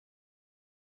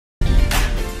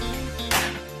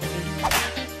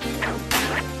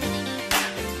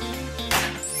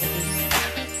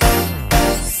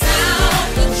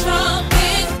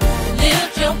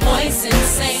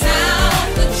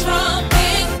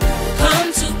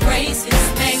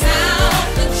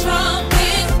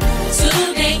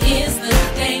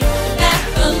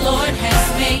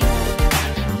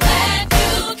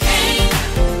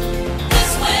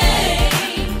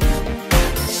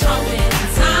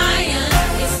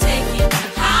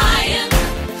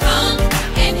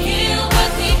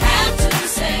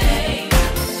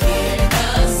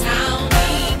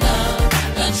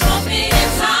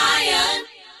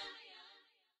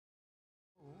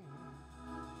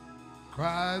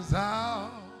cries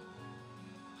out,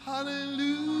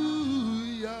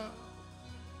 hallelujah.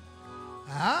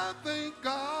 I thank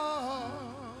God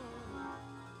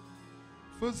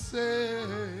for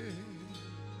saving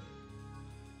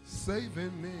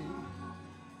me.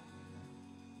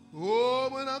 Oh,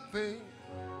 when I think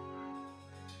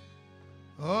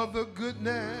of the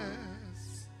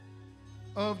goodness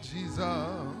of Jesus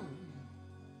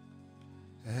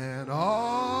and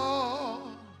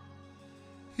all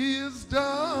he has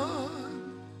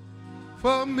done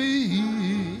for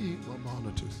me,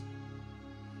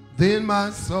 then my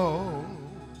soul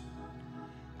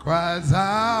cries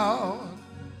out,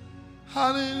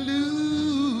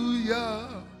 hallelujah.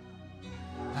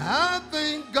 I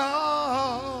thank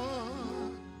God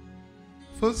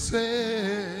for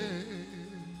saving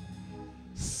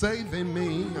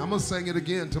me. I'm going to sing it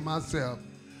again to myself.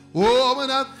 Oh,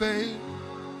 when I think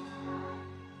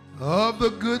of the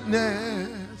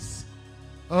goodness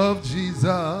of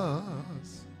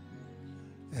Jesus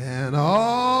and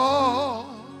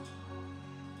all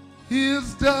he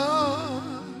has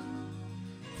done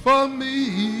for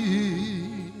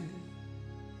me,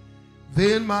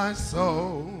 then my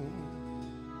soul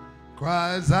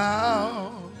cries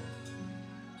out,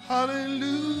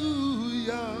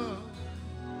 hallelujah.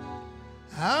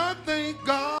 I thank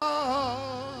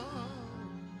God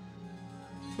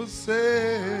for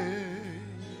saving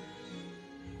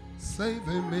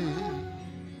me.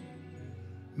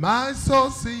 My soul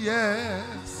says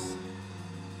yes,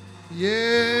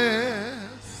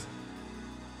 yes,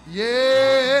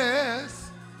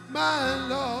 yes, my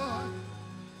Lord.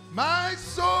 My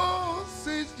soul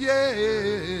says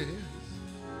yes,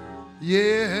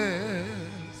 yes,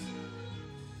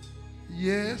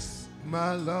 yes,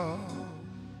 my Lord.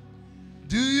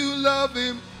 Do you love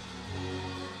him?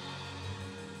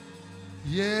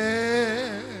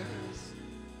 Yes,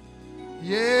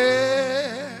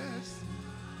 yes,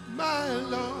 my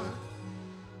Lord.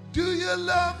 Do you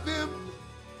love him?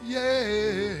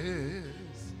 Yes,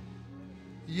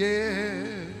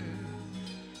 yes,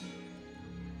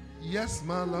 yes,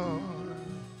 my Lord.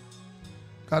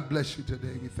 God bless you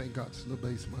today. We thank God. It's a little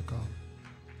bass, my call.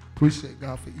 Appreciate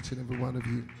God for each and every one of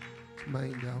you.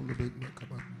 Main down a little bit. Come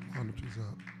on, monitors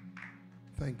up.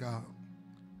 Thank God.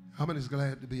 How many is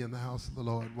glad to be in the house of the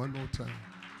Lord? One more time.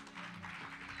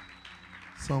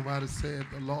 Somebody said,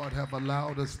 the Lord have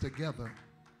allowed us together.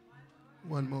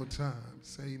 One more time.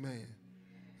 Say amen.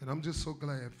 And I'm just so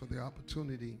glad for the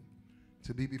opportunity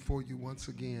to be before you once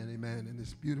again, amen, in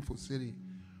this beautiful city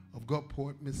of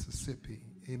Gulfport, Mississippi.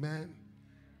 Amen.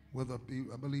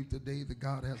 I believe today that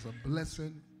God has a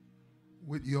blessing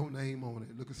with your name on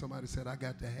it. Look at somebody said, I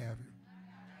got to have it.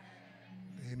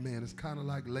 Amen. It's kind of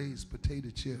like Lay's potato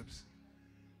chips.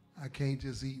 I can't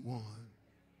just eat one.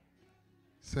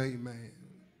 Say amen.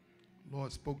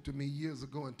 Lord spoke to me years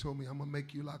ago and told me, I'm going to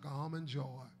make you like a almond joy.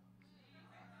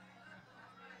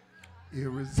 He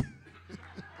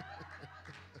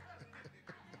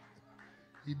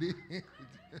did.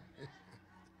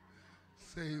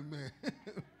 Say amen.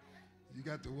 You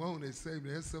got to want it. Say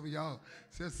amen. Some of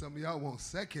y'all want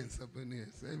seconds up in there.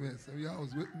 Say amen. Some of y'all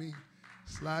was with me.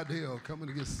 Slide Hill coming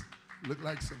to get, look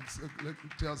like some,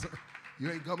 tell some,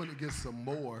 you ain't coming to get some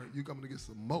more. You coming to get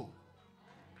some more.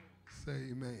 Say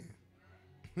amen.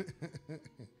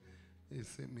 They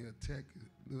sent me a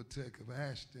little text of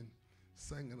Ashton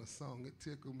singing a song. It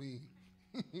tickled me.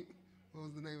 What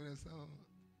was the name of that song?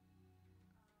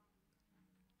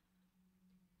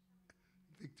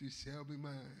 Victory shall be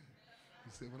mine.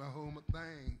 He said, when I hold my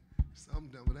thing, something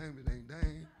done with everything,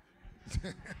 dang.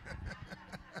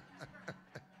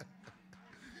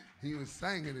 He was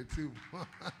singing it too.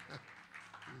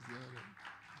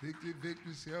 Victory,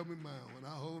 victory shall be mine. When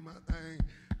I hold my thing,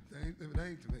 if it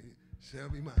ain't to me, shall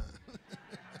be mine.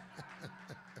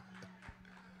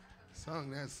 Sung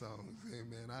that song. Say,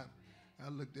 man, I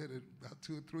looked at it about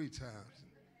 2 or 3 times.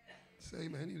 Say,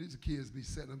 man, these kids be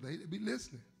sitting up, they be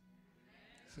listening.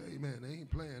 Say, man, they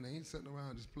ain't playing. They ain't sitting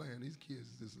around just playing. These kids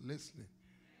just listening.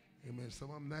 Amen. Some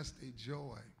of them, that's their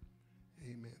joy.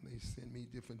 Amen. They send me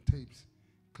different tapes,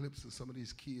 clips of some of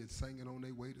these kids singing on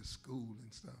their way to school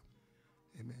and stuff.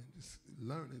 Amen. Just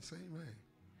learning. Say amen.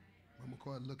 I'm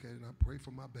McCoy, look at it and I pray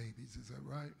for my babies. Is that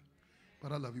right?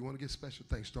 But I love you. I want to give special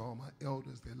thanks to all my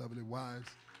elders, their lovely wives.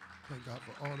 Thank God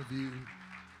for all of you.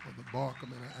 For the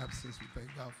Barkham in her absence, we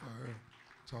thank God for her.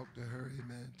 Talk to her,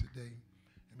 amen, today.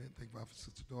 Amen. Thank God for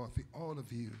Sister Dorothy. All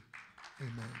of you,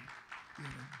 amen. You know,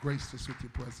 graced us with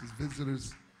your presence.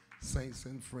 Visitors, saints,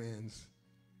 and friends.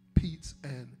 Peets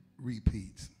and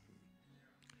repeats.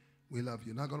 We love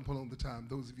you. Not going to pull on the time.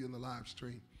 Those of you in the live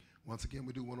stream, Once again,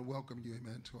 we do want to welcome you,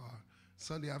 amen, to our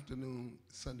Sunday afternoon,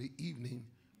 Sunday evening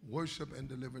worship and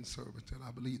deliverance service. And I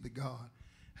believe that God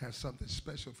has something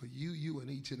special for you and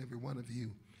each and every one of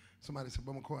you. Somebody said,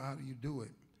 "But McCoy, how do you do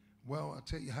it?" Well, I'll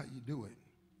tell you how you do it.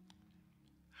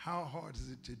 How hard is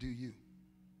it to do you?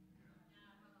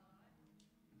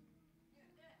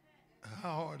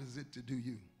 How hard is it to do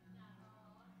you?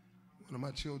 One of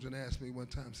my children asked me one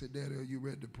time, said, "Daddy, are you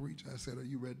ready to preach?" I said, "Are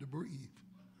you ready to breathe?"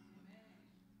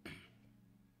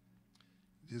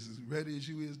 Just as ready as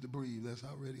you is to breathe, that's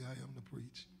how ready I am to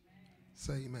preach.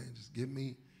 Say, man, just give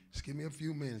me a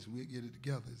few minutes. We'll get it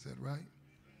together. Is that right?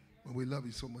 Well, we love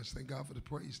you so much. Thank God for the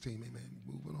praise team. Amen.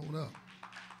 Moving on up.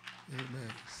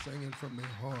 Amen. Singing from their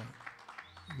heart.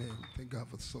 Amen. Thank God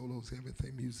for the solos,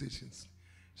 everything, musicians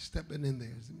stepping in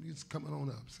there. It's coming on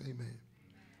up. Say amen.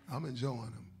 I'm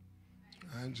enjoying them.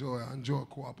 I enjoy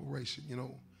cooperation. You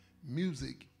know,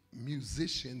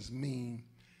 musicians mean,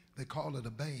 they call it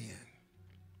a band.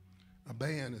 A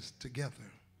band is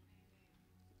together.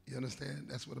 You understand?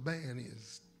 That's what a band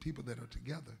is. People that are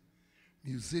together.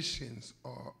 Musicians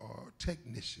are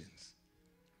technicians.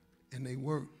 And they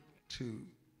work to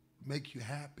make you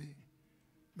happy,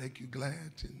 make you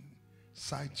glad, and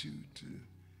excite you to,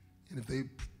 and if they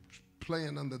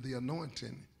playing under the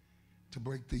anointing, to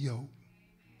break the yoke.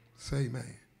 Say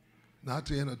amen. Not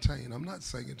to entertain. I'm not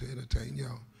singing to entertain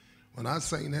y'all. When I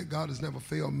sing that, God has never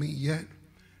failed me yet.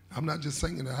 I'm not just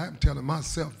singing that. I'm telling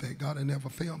myself that God has never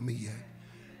failed me yet.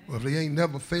 Well, if he ain't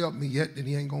never failed me yet, then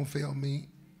he ain't going to fail me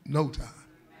no time.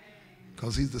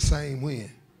 Because he's the same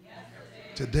when?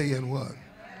 Today and what?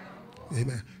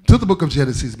 Amen. To the book of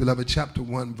Genesis, beloved, chapter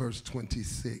 1, verse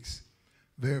 26.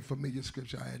 Very familiar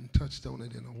scripture. I hadn't touched on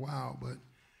it in a while, but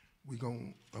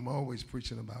I'm always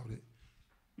preaching about it.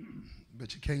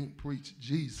 But you can't preach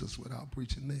Jesus without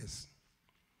preaching this.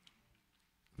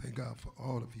 Thank God for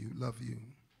all of you. Love you.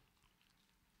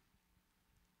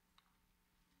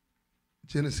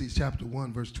 Genesis chapter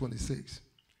 1, verse 26.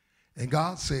 And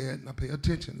God said, now pay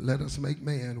attention, let us make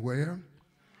man where?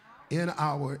 In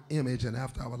our image and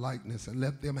after our likeness, and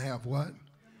let them have what?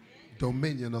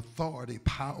 Dominion, authority,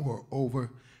 power over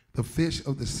the fish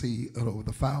of the sea, and over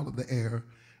the fowl of the air,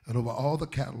 and over all the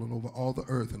cattle, and over all the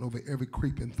earth, and over every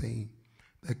creeping thing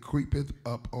that creepeth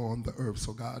up on the earth.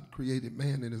 So God created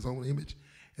man in his own image,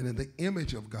 and in the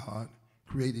image of God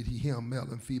created he him, male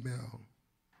and female,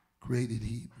 created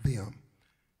he them.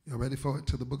 You ready for it?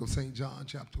 To the book of St. John,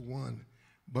 chapter 1,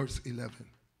 verse 11.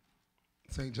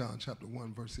 St. John, chapter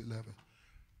 1, verse 11.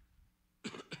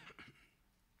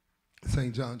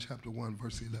 St. John, chapter 1,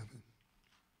 verse 11.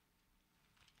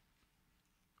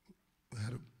 We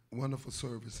had a wonderful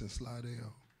service in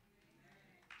Slidell.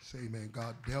 Say, amen.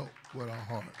 God dealt with our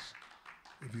hearts.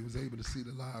 If you was able to see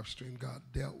the live stream, God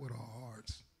dealt with our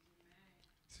hearts.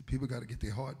 See, people got to get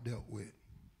their heart dealt with.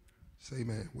 Say,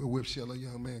 man, wherewith shall a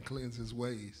young man cleanse his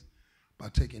ways? By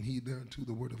taking heed thereunto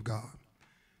the word of God.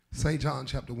 St. John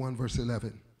chapter 1, verse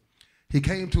 11. He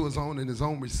came to his own, and his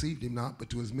own received him not,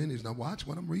 but to his many. Now watch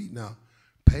what I'm reading now.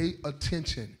 Pay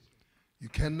attention. You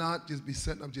cannot just be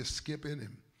sitting up just skipping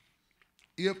him.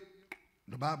 If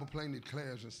the Bible plainly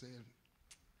declares and says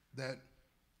that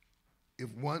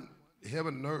if one,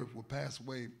 heaven and earth will pass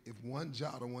away, if one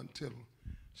jot or one tittle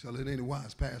shall in any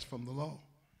wise pass from the law.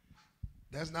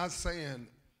 That's not saying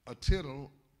a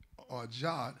tittle or a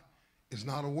jot is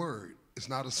not a word. It's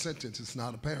not a sentence. It's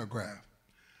not a paragraph.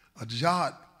 A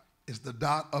jot is the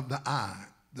dot of the I.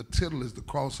 The tittle is the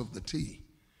cross of the T.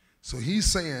 So he's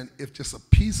saying if just a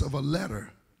piece of a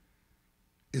letter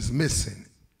is missing,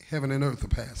 heaven and earth will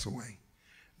pass away.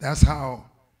 That's how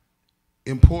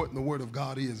important the word of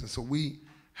God is. And so we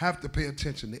have to pay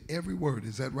attention to every word.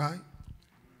 Is that right?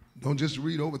 Don't just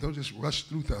read over. Don't just rush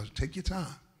through things. Take your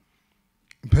time.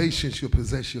 In patience, you'll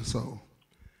possess your soul.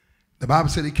 The Bible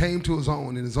said he came to his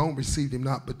own, and his own received him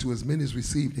not, but to as many as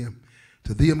received him,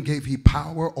 to them gave he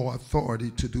power or authority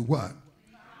to do what?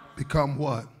 Become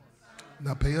what?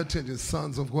 Now pay attention.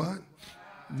 Sons of what?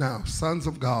 Now, sons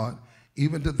of God,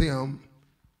 even to them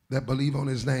that believe on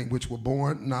his name, which were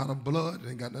born not of blood, it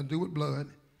ain't got nothing to do with blood,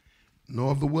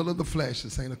 nor of the will of the flesh,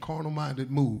 this ain't a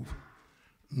carnal-minded move,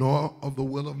 nor of the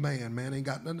will of man. Man ain't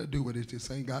got nothing to do with it.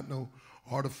 This ain't got no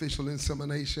artificial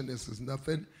insemination. This is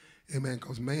nothing, amen,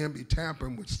 because man be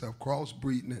tampering with stuff,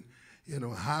 crossbreeding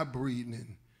and, high-breeding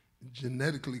and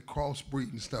genetically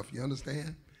crossbreeding stuff. You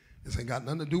understand? This ain't got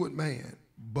nothing to do with man,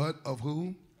 but of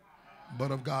who?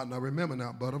 But of God. Now remember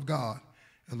now, but of God.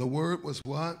 And the word was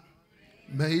what?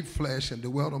 Made flesh and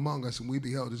dwelt among us, and we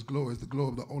beheld his glory, the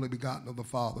glory of the only begotten of the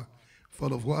Father,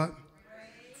 full of what?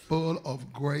 Grace. Full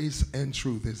of grace and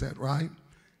truth. Is that right?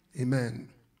 Amen.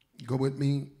 Go with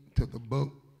me to the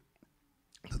book,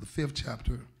 to the 5th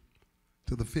chapter,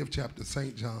 of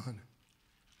St. John,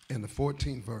 in the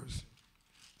 14th verse.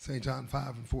 St. John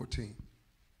 5 and 14.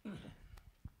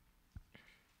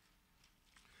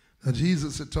 Now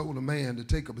Jesus had told a man to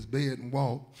take up his bed and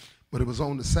walk, but it was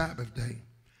on the Sabbath day.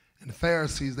 And the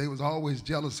Pharisees, they was always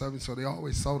jealous of him, so they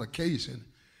always sought occasion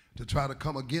to try to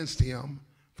come against him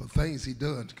for things he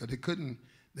done. Because they couldn't,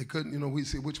 you know, we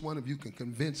said, which one of you can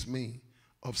convince me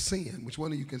of sin? Which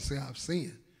one of you can say I've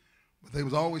sinned? But they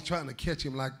was always trying to catch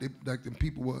him like them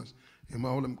people was, and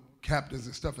all them captains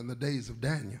and stuff in the days of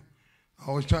Daniel.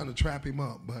 Always trying to trap him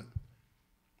up, but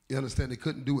you understand they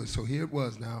couldn't do it. So here it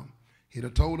was now. He'd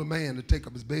have told a man to take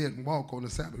up his bed and walk on the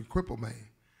Sabbath, a crippled man.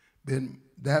 Been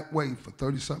that way for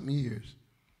 30-something years.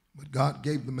 But God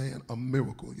gave the man a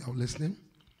miracle. Y'all listening?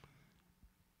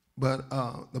 But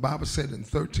the Bible said in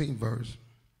 13th verse,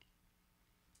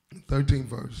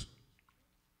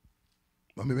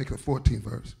 let me make it the 14th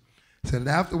verse. It said, and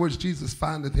afterwards Jesus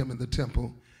findeth him in the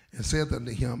temple and saith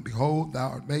unto him, behold, thou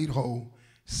art made whole.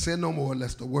 Sin no more,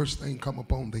 lest the worst thing come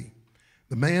upon thee.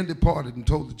 The man departed and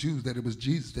told the Jews that it was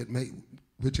Jesus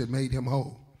which had made him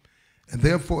whole. And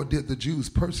therefore did the Jews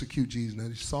persecute Jesus. Now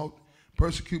they sought,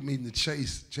 persecute meaning to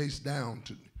chase down,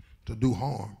 to do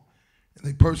harm. And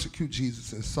they persecute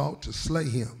Jesus and sought to slay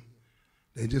him.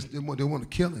 They want to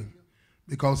kill him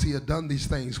because he had done these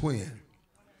things when?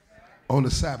 On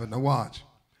the Sabbath. Now watch.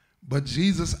 But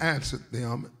Jesus answered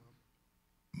them,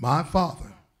 my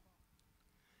Father.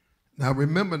 Now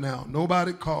remember now,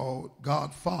 nobody called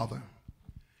God Father.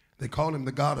 They call him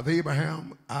the God of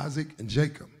Abraham, Isaac, and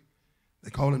Jacob. They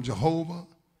call him Jehovah.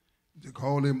 They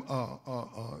call him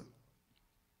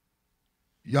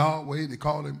Yahweh. They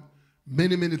call him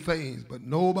many, many things, but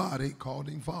nobody called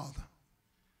him Father.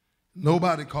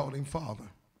 Nobody called him Father.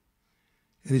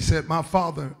 And he said, my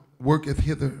Father worketh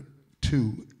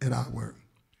hitherto, and I work.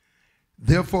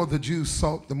 Therefore the Jews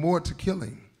sought the more to kill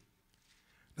him.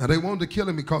 Now they wanted to kill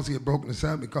him because he had broken the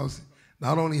Sabbath, because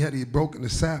not only had he broken the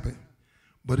Sabbath,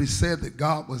 but he said that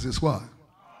God was his what?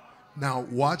 Now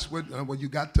watch what you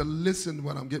got to listen to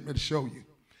what I'm getting ready to show you.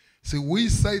 See, we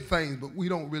say things, but we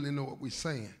don't really know what we're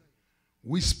saying.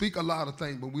 We speak a lot of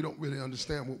things, but we don't really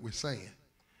understand what we're saying.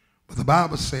 But the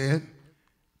Bible said,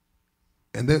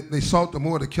 and they sought the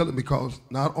more to kill him because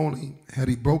not only had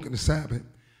he broken the Sabbath,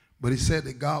 but he said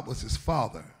that God was his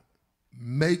Father,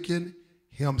 making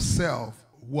himself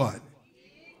what?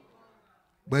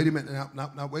 Wait a minute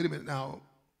now, wait a minute now.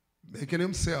 Making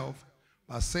himself,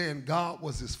 by saying God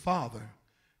was his Father,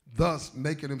 thus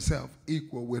making himself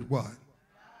equal with what?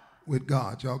 With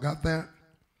God. Y'all got that?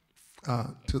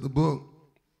 To the book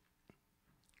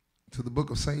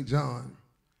of St. John,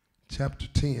 chapter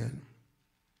 10,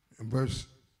 and verse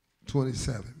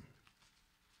 27.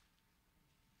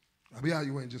 I'll be out of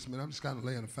your way in just a minute. I'm just kind of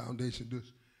laying a foundation.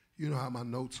 You know how my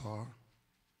notes are.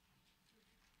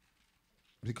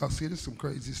 Because, see, there's some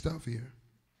crazy stuff here.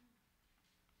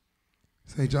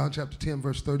 St. John chapter 10,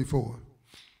 verse 34.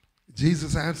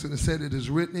 Jesus answered and said, it is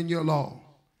written in your law.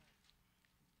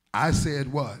 I said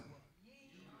what?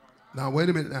 Now, wait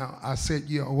a minute now. I said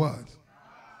ye are what?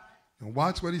 And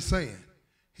watch what he's saying.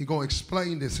 He's going to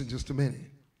explain this in just a minute.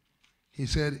 He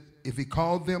said, if he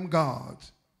called them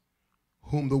gods,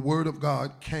 whom the word of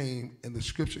God came, and the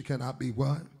scripture cannot be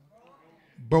what?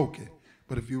 Broken.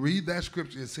 But if you read that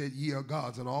scripture, it said, ye are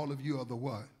gods, and all of you are the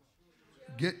what?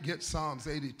 Get Psalms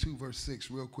 82, verse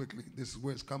 6 real quickly. This is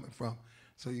where it's coming from,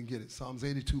 so you can get it. Psalms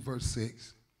 82, verse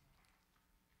 6.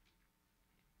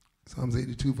 Psalms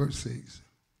 82, verse 6.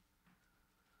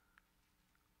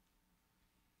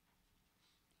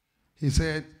 He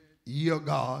said, ye are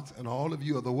gods, and all of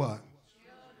you are the what?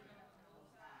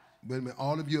 Wait a minute,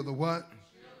 all of you are the what?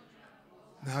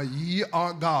 Now ye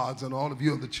are gods, and all of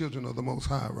you are the children of the Most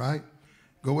High, right?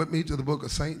 Go with me to the book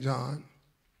of St. John,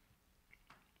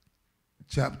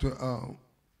 chapter,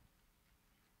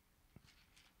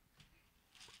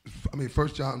 1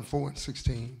 John 4 and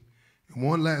 16. And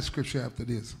one last scripture after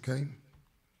this, okay?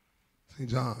 St.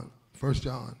 John, 1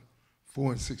 John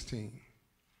 4 and 16.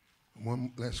 And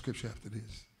one last scripture after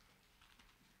this.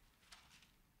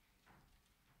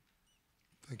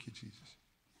 Thank you, Jesus.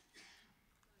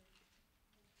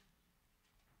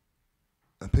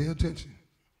 Now pay attention.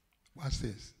 Watch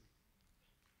this.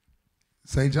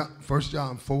 St. John, 1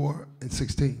 John 4 and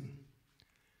 16.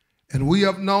 And we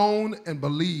have known and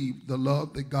believed the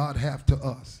love that God hath to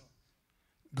us.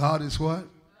 God is what?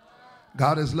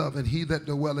 God is love, and he that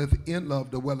dwelleth in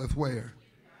love dwelleth where?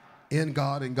 In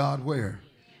God, and God where?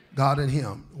 God in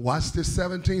him. Watch this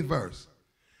 17th verse.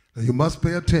 Now you must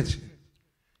pay attention.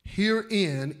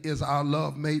 Herein is our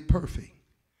love made perfect,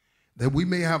 that we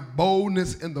may have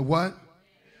boldness in the what?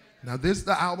 Now this is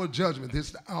the hour of judgment. This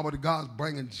is the hour that God's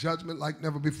bringing judgment like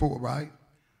never before, right?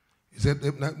 He said,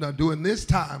 now during this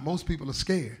time, most people are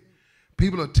scared.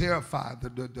 People are terrified.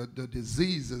 The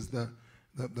diseases, the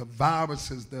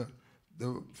viruses, the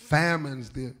famines,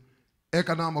 the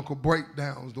economical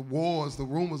breakdowns, the wars, the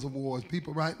rumors of wars.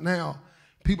 People right now,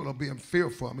 people are being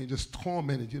fearful. I mean, just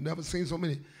tormented. You've never seen so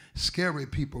many scary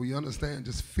people, you understand,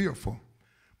 just fearful.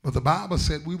 But the Bible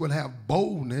said we would have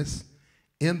boldness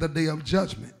in the day of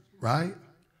judgment, right?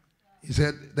 He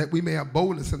said that we may have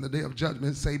boldness in the day of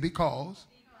judgment. Say because.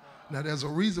 Now there's a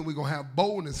reason we're going to have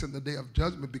boldness in the day of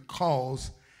judgment,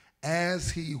 because as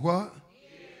he what?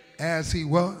 As he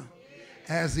what?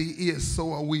 As he is,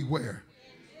 so are we where?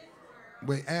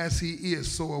 Wait, as he is,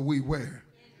 so are we where?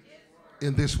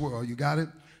 In this world. You got it?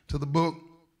 To the book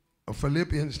of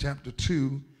Philippians chapter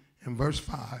 2 and verse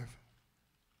 5.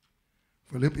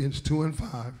 Philippians 2 and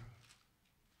 5.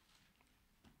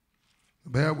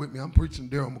 Bear with me. I'm preaching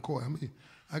Darryl McCoy. I mean,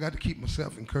 I got to keep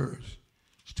myself encouraged.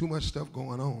 There's too much stuff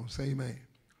going on. Say amen.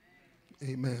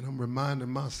 Amen. I'm reminding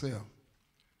myself.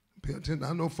 Pay attention.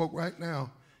 I know folk right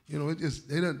now, you know,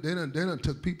 they done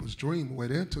took people's dream away.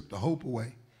 They done took the hope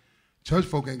away. Church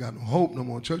folk ain't got no hope no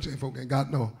more. Church folk ain't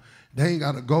got no, they ain't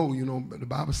got to go, you know. The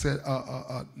Bible said,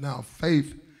 now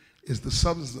faith is the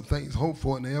substance of things hoped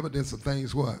for and the evidence of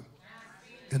things what?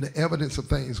 And the evidence of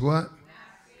things what?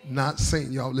 Not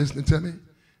seen. Y'all listening to me?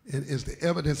 It is the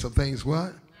evidence of things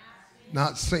what?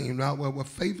 Not seen. Now, well,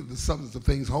 faith is the substance of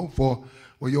things hoped for.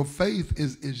 Well, your faith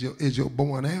is your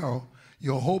bow and arrow.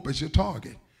 Your hope is your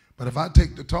target. But if I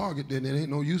take the target, then it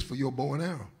ain't no use for your bow and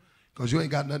arrow, because you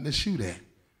ain't got nothing to shoot at.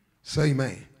 Say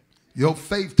amen. Your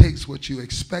faith takes what you're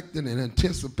expecting and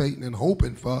anticipating and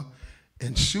hoping for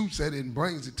and shoots at it and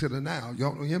brings it to the now.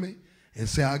 Y'all don't hear me? And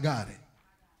say, I got it.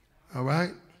 All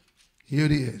right? Here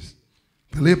it is.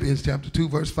 Philippians chapter 2,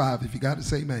 verse 5. If you got it,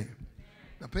 say amen.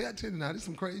 Now pay attention now. There's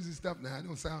some crazy stuff now. It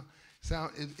don't sound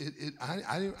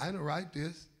I didn't write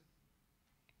this,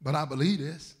 but I believe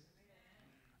this.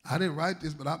 I didn't write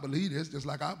this, but I believe this, just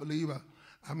like I believe.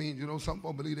 I mean, you know, some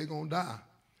people believe they're going to die.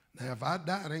 Now, if I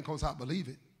die, it ain't because I believe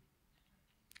it.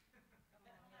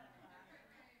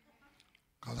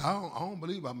 Because I don't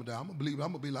believe I'm going to die. I'm going to believe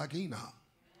I'm going to be like Enoch.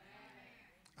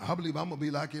 I believe I'm going to be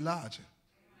like Elijah.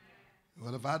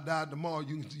 Well, if I died tomorrow,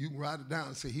 you can write it down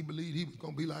and say he believed he was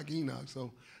going to be like Enoch.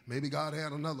 So maybe God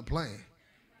had another plan.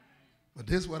 But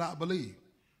this is what I believe.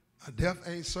 Death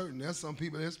ain't certain. There's some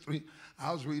people,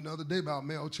 I was reading the other day about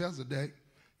Melchizedek.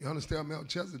 You understand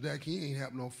Melchizedek, he ain't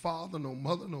have no father, no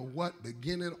mother, no what,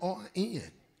 beginning or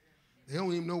end. They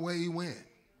don't even know where he went.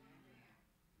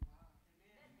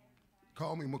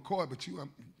 Call me McCoy, but you,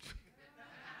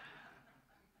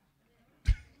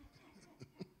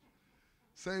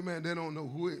 say, man, they don't know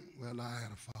who it, well, I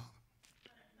had a father.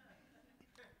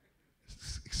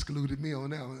 Excluded me on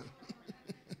that one.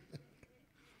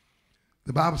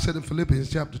 The Bible said in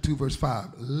Philippians chapter 2, verse 5,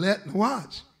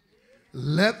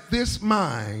 let this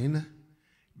mind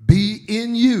be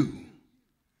in you,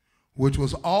 which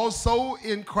was also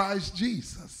in Christ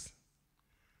Jesus,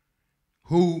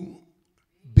 who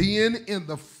being in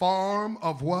the form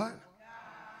of what?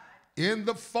 In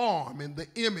the form, in the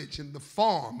image, in the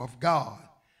form of God,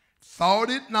 thought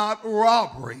it not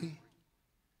robbery.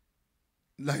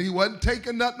 Now he wasn't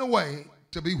taking nothing away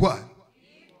to be what?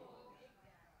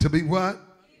 To be what?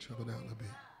 Trouble down a little bit.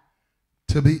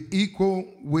 To be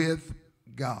equal with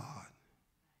God.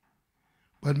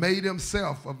 But made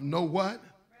himself of no what?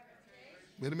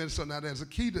 Wait a minute. So now there's a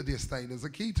key to this thing. There's a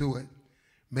key to it.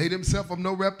 Made himself of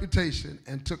no reputation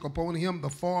and took upon him the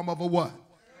form of a what?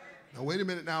 Now wait a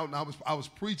minute. Now I was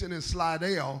preaching in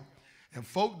Slidell, and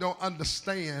folk don't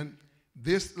understand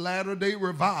this latter-day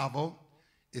revival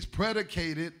is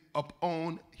predicated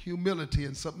upon humility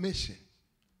and submission.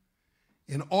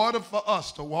 In order for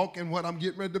us to walk in what I'm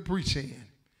getting ready to preach in,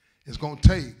 it's going to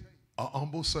take an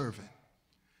humble servant.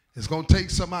 It's going to take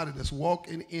somebody that's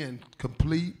walking in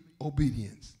complete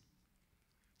obedience.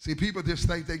 See, people just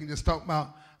think they can just talk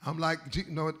about, I'm like, you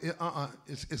know,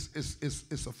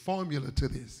 it's a formula to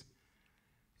this.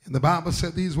 And the Bible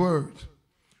said these words,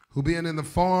 who being in the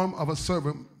form of a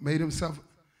servant made himself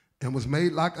and was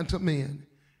made like unto men,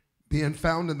 being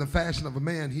found in the fashion of a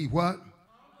man, he what?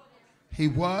 He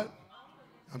what?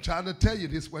 I'm trying to tell you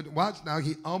this. Watch now.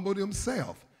 He humbled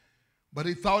himself. But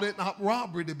he thought it not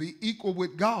robbery to be equal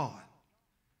with God.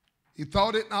 He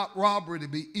thought it not robbery to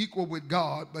be equal with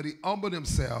God, but he humbled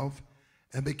himself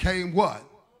and became what?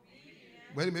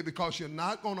 Wait a minute, because you're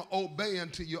not going to obey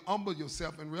until you humble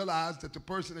yourself and realize that the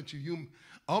person that you're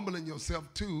humbling yourself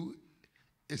to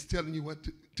is telling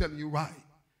you right.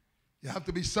 You have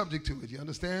to be subject to it. You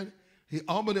understand? He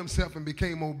humbled himself and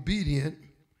became obedient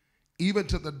even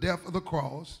to the death of the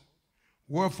cross.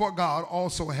 Wherefore God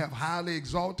also have highly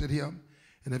exalted him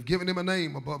and have given him a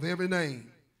name above every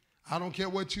name. I don't care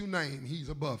what you name, he's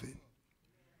above it.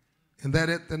 And that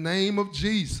at the name of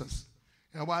Jesus.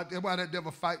 And why that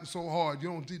devil fighting so hard? You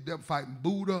don't see the devil fighting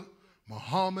Buddha,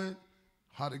 Muhammad,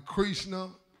 Hare Krishna.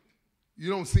 You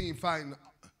don't see him fighting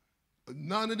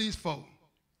none of these folk.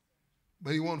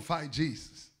 But he won't fight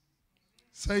Jesus.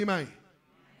 Say amen.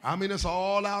 I mean, it's an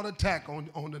all-out attack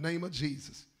on the name of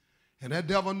Jesus. And that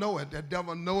devil know it. That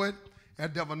devil know it.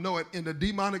 That devil know it. In the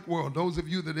demonic world, those of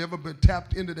you that ever been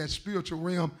tapped into that spiritual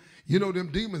realm, you know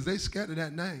them demons, they scared of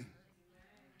that name.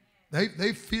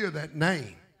 They fear that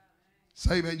name.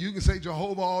 Say, man, you can say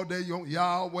Jehovah all day, you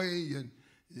Yahweh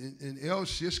and El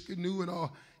Shishkanu and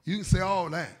all. You can say all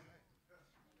that.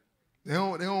 They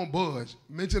don't budge.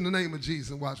 Mention the name of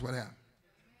Jesus and watch what happens.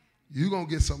 You're going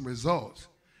to get some results.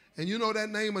 And you know that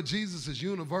name of Jesus is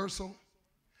universal.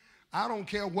 I don't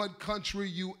care what country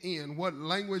you in, what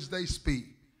language they speak.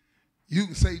 You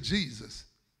can say Jesus.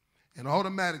 And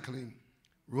automatically,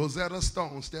 Rosetta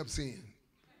Stone steps in.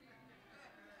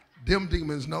 Them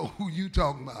demons know who you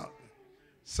talking about.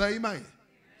 Say amen.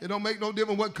 It don't make no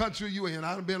difference what country you in.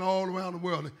 I've been all around the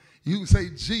world. You can say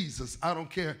Jesus. I don't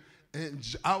care. And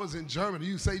I was in Germany.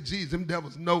 You say Jesus. Them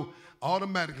devils know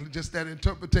automatically. Just that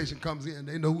interpretation comes in.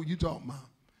 They know who you talking about.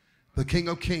 The King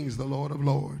of Kings, the Lord of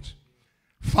Lords.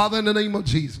 Father, in the name of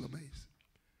Jesus,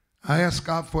 I ask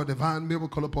God for a divine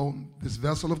miracle upon this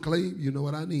vessel of clay. You know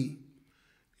what I need.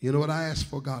 You know what I ask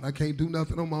for, God. I can't do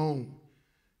nothing on my own.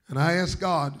 And I ask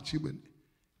God that you would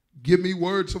give me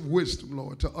words of wisdom,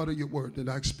 Lord, to utter your word, that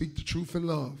I speak the truth in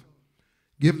love.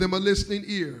 Give them a listening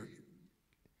ear.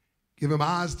 Give them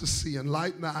eyes to see,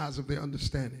 enlighten the eyes of their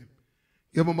understanding.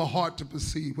 Give them a heart to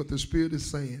perceive what the Spirit is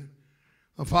saying.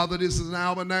 And Father, this is an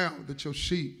hour now that your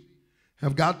sheep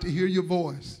have got to hear your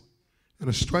voice. And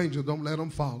a stranger, don't let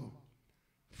them follow.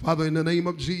 Father, in the name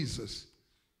of Jesus,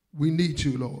 we need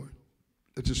you, Lord.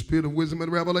 Let your spirit of wisdom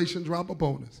and revelation drop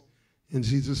upon us. In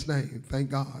Jesus' name, thank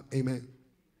God. Amen.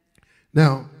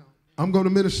 Now, I'm going to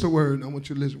minister a word. I want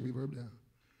you to listen. Reverb down.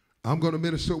 I'm going to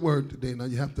minister a word today. Now,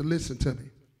 you have to listen to me.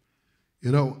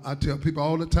 You know, I tell people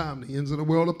all the time, the ends of the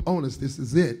world upon us, this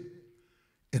is it.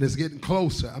 And it's getting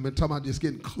closer. I've been talking about just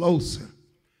getting closer.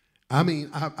 I mean,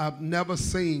 I've never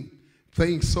seen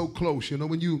things so close. You know,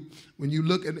 when you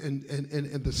look at and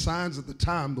the signs of the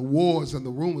time, the wars and the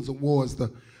rumors of wars,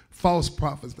 the false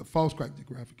prophets, the false Christ.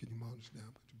 Graphic, can you monitor down?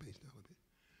 Put your base down a bit.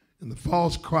 And the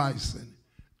false Christ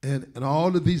and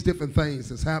all of these different things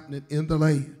that's happening in the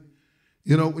land.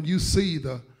 You know, when you see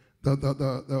the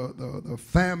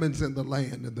famines in the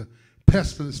land and the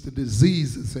pestilence, the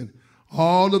diseases, and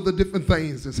all of the different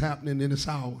things that's happening in this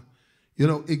hour. You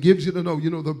know, it gives you to know, you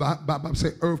know, the Bible say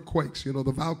earthquakes, you know,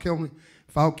 the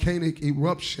volcanic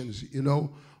eruptions, you know,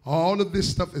 all of this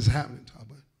stuff is happening.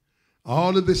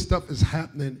 All of this stuff is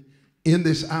happening in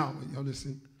this hour. Y'all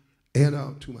listen? And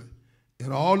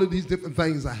all of these different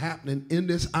things are happening in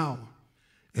this hour.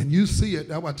 And you see it.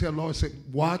 That's why I tell the Lord, say,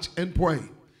 watch and pray.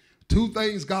 Two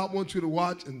things God wants you to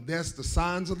watch, and that's the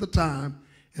signs of the time,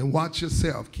 and watch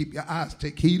yourself. Keep your eyes.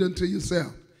 Take heed unto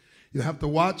yourself. You have to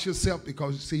watch yourself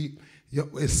because, you see,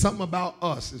 it's something about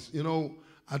us. It's, you know,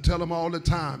 I tell them all the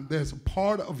time, there's a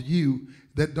part of you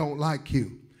that don't like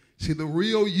you. See, the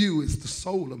real you is the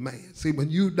soul of man. See, when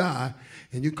you die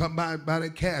and you come by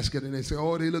that casket and they say,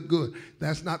 oh, they look good,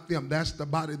 that's not them. That's the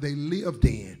body they lived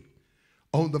in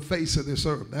on the face of this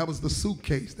earth. That was the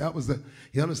suitcase. That was the,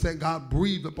 you understand, God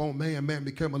breathed upon man. Man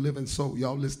became a living soul.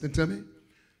 Y'all listening to me?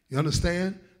 You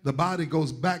understand? The body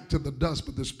goes back to the dust,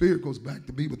 but the spirit goes back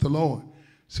to be with the Lord.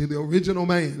 See, the original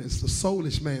man is the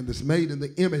soulish man that's made in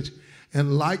the image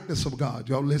and likeness of God.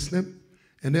 Y'all listening?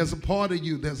 And there's a part of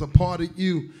you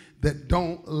that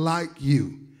don't like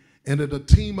you. And it'll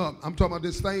team up. I'm talking about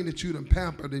this thing that you done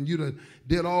pampered and you done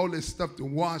did all this stuff to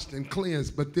wash and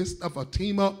cleanse. But this stuff will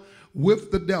team up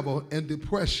with the devil and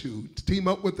depress you. Team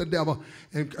up with the devil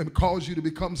and cause you to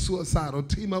become suicidal.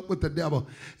 Team up with the devil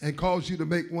and cause you to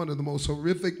make one of the most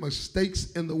horrific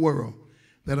mistakes in the world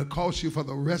that'll cost you for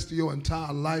the rest of your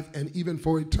entire life and even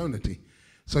for eternity.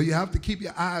 So you have to keep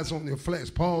your eyes on your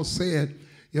flesh. Paul said,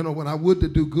 you know, when I would to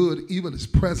do good, evil is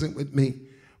present with me.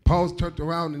 Paul turned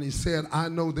around and he said, I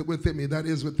know that within me, that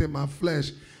is within my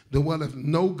flesh, dwelleth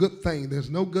no good thing. There's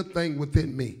no good thing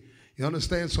within me. You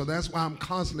understand? So that's why I'm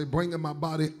constantly bringing my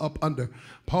body up under.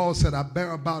 Paul said, I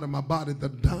bear about in my body the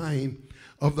dying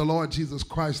of the Lord Jesus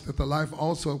Christ, that the life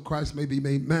also of Christ may be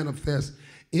made manifest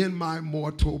in my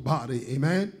mortal body.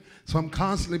 Amen? So I'm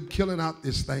constantly killing out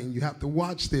this thing. You have to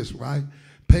watch this, right?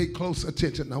 Pay close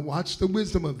attention. Now watch the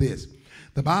wisdom of this.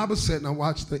 The Bible said, now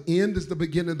watch, the end is the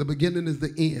beginning is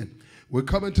the end. We're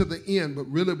coming to the end, but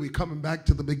really we're coming back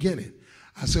to the beginning.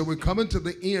 I said we're coming to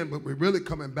the end, but we're really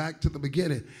coming back to the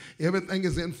beginning. Everything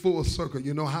is in full circle.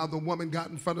 You know how the woman got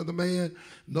in front of the man?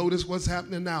 Notice what's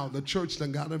happening now. The church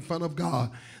done got in front of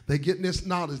God. They're getting this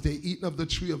knowledge. They're eating of the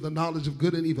tree of the knowledge of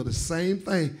good and evil. The same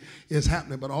thing is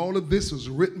happening, but all of this was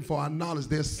written for our knowledge.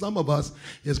 There's some of us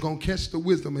is going to catch the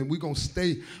wisdom, and we're going to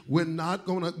stay. We're not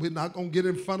going to get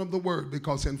in front of the word,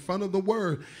 because in front of the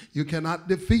word, you cannot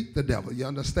defeat the devil. You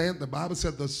understand? The Bible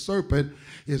said the serpent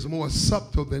is more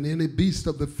subtle than any beast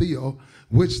of the field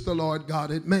which the Lord God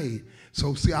had made.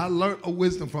 So see, I learned a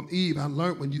wisdom from Eve. I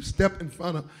learned when you step in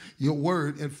front of your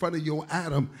word, in front of your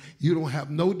Adam, you don't have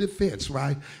no defense,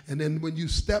 right? And then when you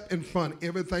step in front,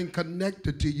 everything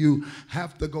connected to you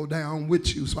have to go down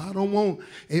with you. So I don't want,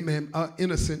 amen,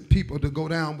 innocent people to go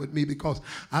down with me because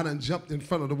I done jumped in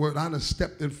front of the word. I done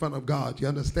stepped in front of God. You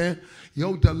understand?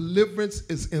 Your deliverance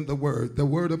is in the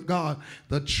word of God.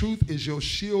 The truth is your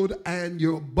shield and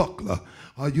your buckler.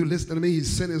 Are you listening to me? He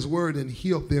sent his word and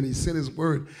healed them. He sent his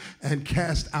word and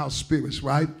cast out spirits,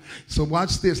 right? So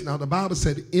watch this. Now the Bible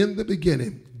said, in the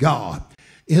beginning, God.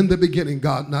 In the beginning,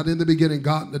 God. Not in the beginning,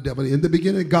 God and the devil. In the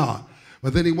beginning, God.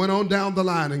 But then he went on down the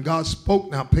line and God spoke.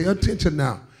 Now pay attention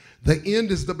now. The end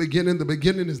is the beginning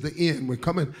is the end. We're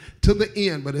coming to the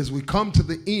end, but as we come to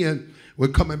the end, we're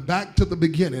coming back to the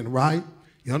beginning, right?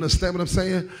 You understand what I'm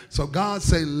saying? So God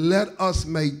said, let us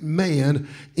make man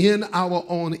in our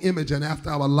own image and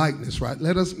after our likeness, right?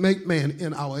 Let us make man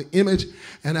in our image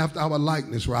and after our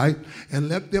likeness, right? And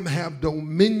let them have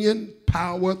dominion,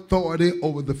 power, authority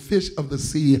over the fish of the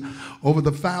sea, over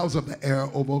the fowls of the air,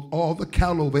 over all the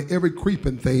cattle, over every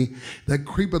creeping thing that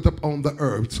creepeth upon the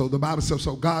earth. So the Bible says,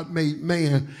 so God made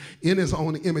man in his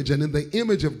own image, and in the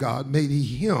image of God made he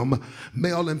him,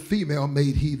 male and female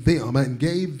made he them, and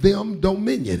gave them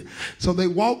dominion. So they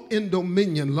walked in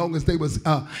dominion long as they was,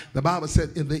 the Bible said,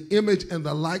 in the image and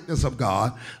the likeness of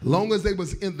God. Long as they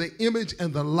was in the image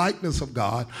and the likeness of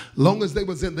God, long as they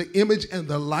was in the image and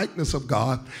the likeness of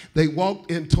God, they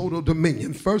walked in total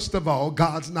dominion. First of all,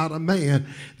 God's not a man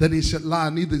that he should lie,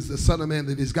 neither is the son of man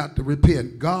that he's got to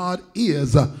repent. God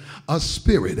is a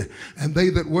spirit, and they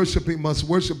that worship him must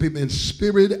worship him in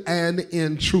spirit and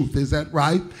in truth. Is that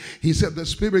right? He said the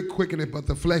spirit quickeneth, but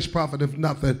the flesh profiteth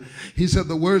nothing. He said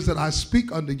the words that I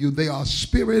speak unto you, they are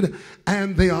spirit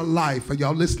and they are life. Are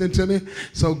y'all listening to me?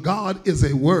 So God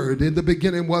is a word. In the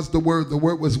beginning was the word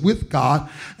was with God,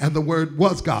 and the word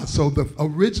was God. So the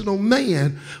original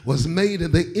man was made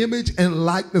in the image and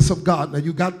likeness of God. Now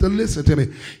you got to listen to me.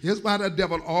 Here's why the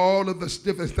devil, all of the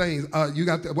stiffest things, you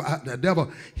got the devil,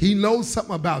 he knows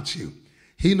something about you.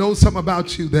 He knows something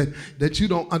about you that you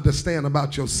don't understand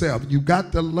about yourself. You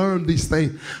got to learn these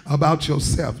things about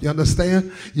yourself. You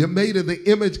understand? You're made in the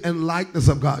image and likeness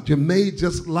of God. You're made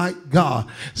just like God.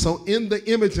 So in the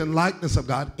image and likeness of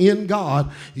God, in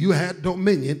God, you had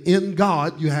dominion. In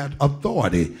God, you had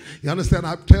authority. You understand?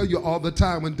 I tell you all the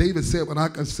time when David said, when I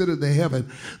consider the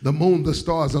heaven, the moon, the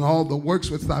stars, and all the works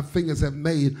which thy fingers have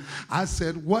made, I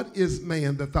said, what is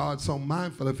man that thou art so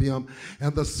mindful of him,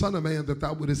 and the son of man that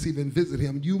thou wouldest even visit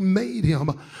him? You made him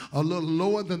a little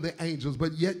lower than the angels,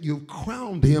 but yet you've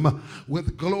crowned him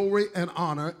with glory and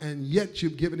honor, and yet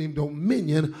you've given him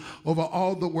dominion over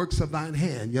all the works of thine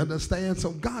hand. You understand?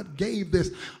 So God gave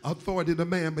this authority to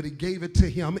man, but he gave it to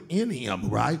him in him,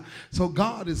 right? So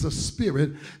God is a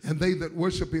spirit, and they that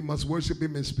worship him must worship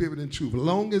him in spirit and truth.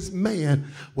 Long as man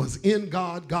was in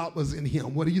God, God was in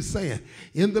him. What are you saying?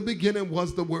 In the beginning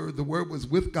was the word was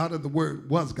with God, and the word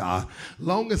was God.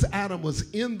 Long as Adam was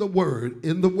in the word,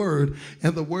 and the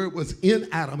word was in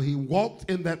Adam, he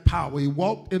walked in that power, he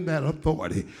walked in that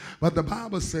authority. But the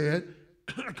Bible said,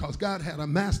 because God had a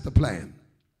master plan.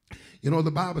 You know, the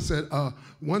Bible said,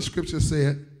 one scripture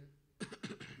said,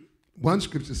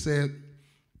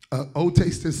 oh,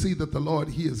 taste and see that the Lord,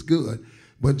 he is good.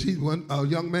 But Jesus, when a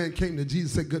young man came to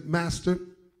Jesus and said, good master,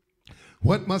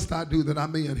 what must I do that I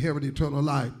may inherit eternal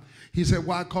life? He said,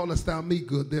 why callest thou me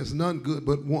good? There's none good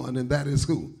but one, and that is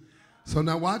who? So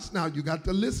now watch now. You got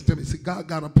to listen to me. See, God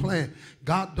got a plan.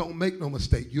 God don't make no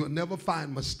mistake. You'll never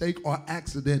find mistake or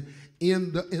accident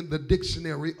in the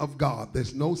dictionary of God.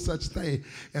 There's no such thing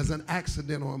as an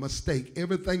accident or a mistake.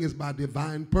 Everything is by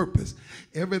divine purpose.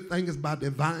 Everything is by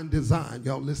divine design.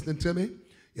 Y'all listening to me?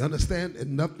 You understand?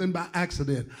 And nothing by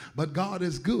accident. But God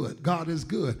is good. God is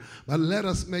good. But let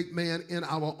us make man in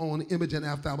our own image and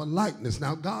after our likeness.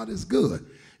 Now God is good.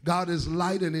 God is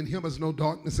light, and in him is no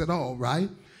darkness at all, right?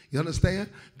 You understand?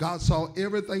 God saw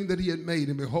everything that he had made,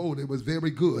 and behold, it was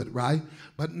very good, right?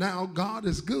 But now God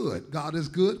is good. God is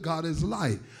good. God is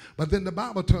light. But then the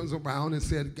Bible turns around and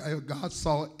said, God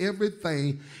saw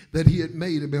everything that he had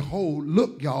made, and behold,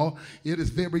 look, y'all, it is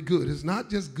very good. It's not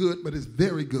just good, but it's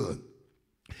very good.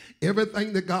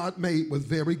 Everything that God made was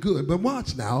very good. But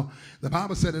watch now. The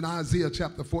Bible said in Isaiah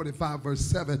chapter 45, verse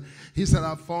 7, he said,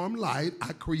 I form light,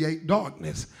 I create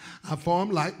darkness. I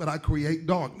form light, but I create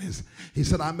darkness. He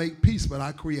said, I make peace, but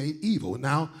I create evil.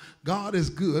 Now, God is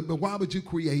good, but why would you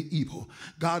create evil?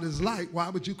 God is light, why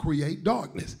would you create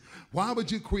darkness? Why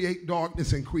would you create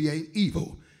darkness and create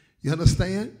evil? You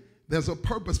understand? There's a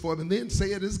purpose for it. And then say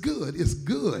it is good. It's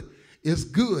good. It's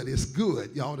good. It's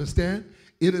good. Y'all understand?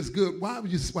 It is good. Why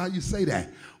you say that?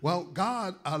 Well,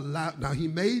 God allowed, now he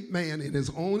made man in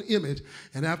his own image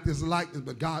and after his likeness,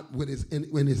 but God in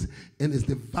his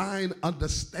divine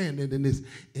understanding, in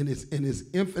his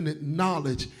infinite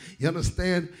knowledge, you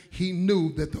understand, he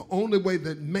knew that the only way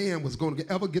that man was going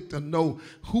to ever get to know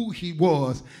who he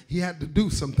was, he had to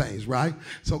do some things, right?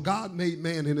 So God made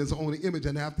man in his own image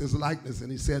and after his likeness,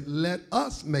 and he said, let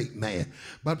us make man.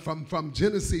 But from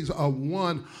Genesis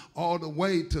 1 all the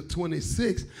way to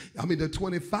 25,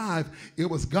 it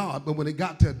was God. But when it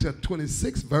got to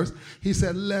 26th verse, he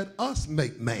said, let us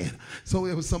make man. So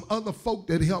it was some other folk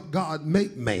that helped God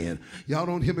make man. Y'all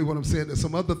don't hear me what I'm saying. There's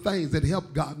some other things that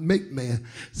helped God make man.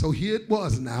 So here it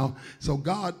was now. So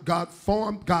God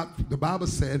formed, the Bible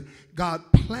said, God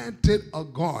planted a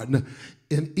garden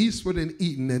in eastward in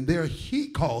Eden, and there he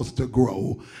caused to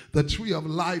grow the tree of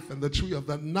life and the tree of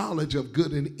the knowledge of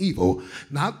good and evil.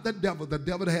 Not the devil. The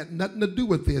devil had nothing to do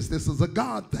with this. This is a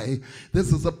God thing.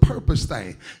 This is a purpose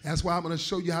thing. That's why I'm going to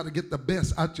show you how to get the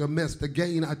best out your mess, the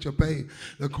gain out your pain,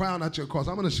 the crown out your cross.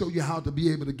 I'm going to show you how to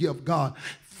be able to give God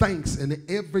thanks in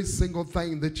every single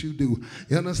thing that you do.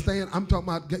 You understand? I'm talking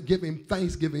about giving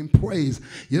thanks, giving praise.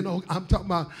 You know, I'm talking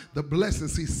about the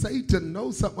blessings. See, Satan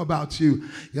knows something about you.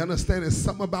 You understand? It's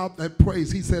something about that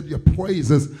praise. He said your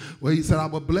praises, well, he said, I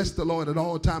will bless the Lord at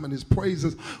all times, and his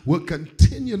praises will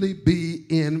continually be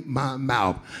in my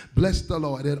mouth. Bless the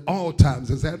Lord at all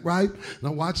times. Is that right?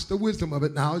 Now watch the wisdom of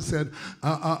it. Now it said,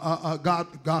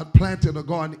 God planted a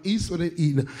garden eastward in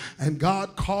Eden, and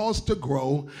God caused to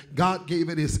grow. God gave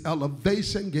it his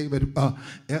elevation, gave it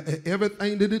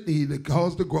everything that it needed. It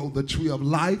caused to grow the tree of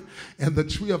life and the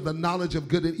tree of the knowledge of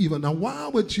good and evil. Now, why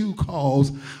would you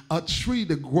cause a tree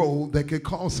to grow that could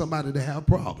cause somebody to have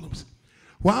problems?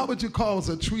 Why would you cause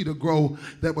a tree to grow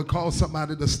that would cause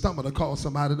somebody to stumble, to cause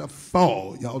somebody to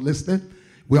fall? Y'all listening?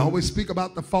 We always speak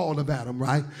about the fall of Adam,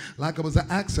 right? Like it was an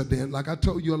accident. Like I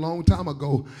told you a long time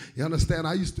ago. You understand?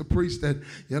 I used to preach that,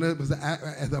 you know, it was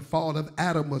the fall of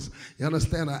Adam was, you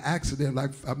understand, an accident.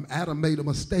 Like Adam made a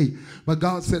mistake. But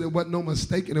God said it wasn't no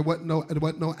mistake and it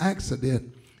wasn't no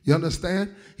accident. You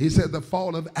understand? He said the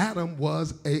fall of Adam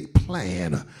was a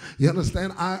plan. You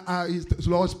understand? The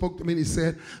Lord spoke to me and he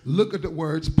said, look at the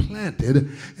words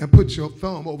planted and put your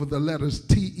thumb over the letters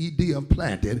T-E-D of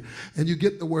planted, and you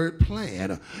get the word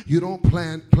plan. You don't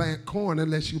plant corn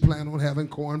unless you plan on having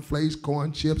corn flakes,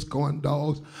 corn chips, corn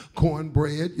dogs, corn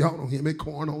bread. Y'all don't hear me?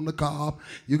 Corn on the cob.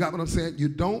 You got what I'm saying? You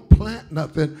don't plant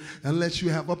nothing unless you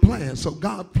have a plan. So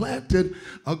God planted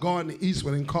a garden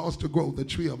eastward and caused to grow the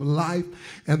tree of life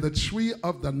and the tree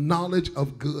of the knowledge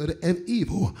of good and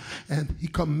evil. And he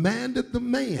commanded the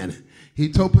man. He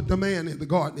put the man in the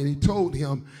garden, and he told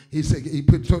him, he said,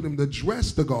 told him to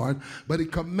dress the garden, but he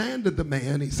commanded the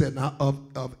man, he said, now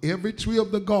of every tree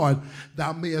of the garden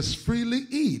thou mayest freely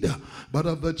eat, but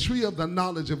of the tree of the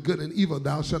knowledge of good and evil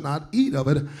thou shalt not eat of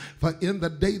it, for in the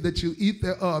day that you eat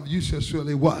thereof you shall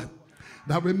surely what?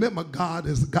 Now remember, God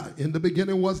is God. In the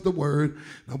beginning was the Word.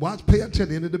 Now watch, pay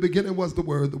attention. In the beginning was the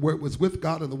Word. The Word was with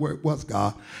God, and the Word was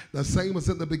God. The same was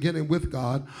in the beginning with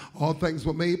God. All things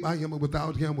were made by him, and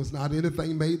without him was not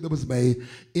anything made that was made.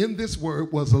 In this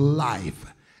Word was life.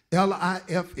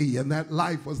 L-I-F-E, and that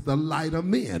life was the light of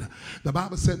men. The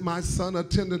Bible said, my son,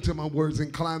 attend unto my words,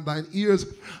 incline thine ears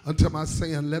unto my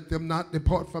saying. Let them not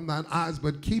depart from thine eyes,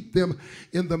 but keep them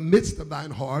in the midst of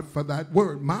thine heart. For that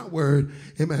word, my word,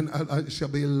 amen, shall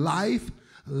be life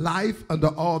unto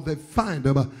all that find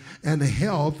them, and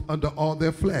health unto all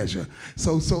their pleasure.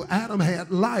 So Adam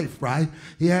had life, right?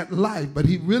 He had life, but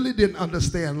he really didn't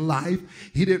understand life.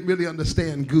 He didn't really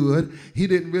understand good. He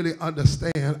didn't really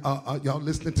understand, y'all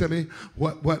listening to me?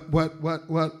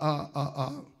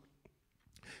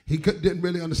 He didn't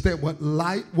really understand what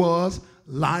light was,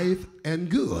 life, and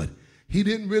good. He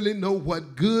didn't really know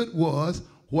what good was,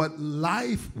 what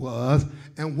life was,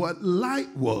 and what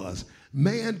light was.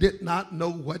 Man did not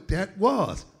know what that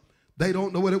was. They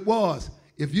don't know what it was.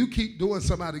 if you keep doing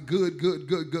somebody good,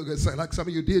 say like some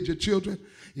of you did your children,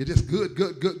 you're just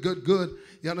good.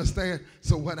 You understand?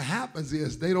 So what happens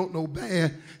is they don't know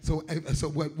bad. So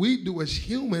what we do as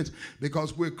humans,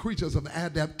 because we're creatures of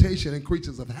adaptation and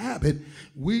creatures of habit,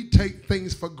 we take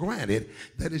things for granted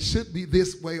that it should be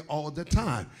this way all the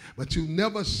time. But you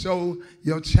never show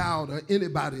your child or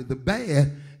anybody the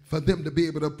bad for them to be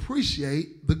able to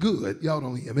appreciate the good. Y'all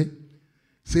don't hear me?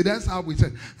 See, that's how we say,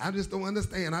 I just don't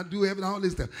understand. I do all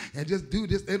this stuff and just do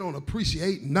this. They don't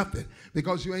appreciate nothing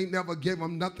because you ain't never give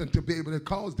them nothing to be able to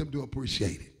cause them to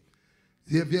appreciate it.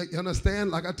 If you understand,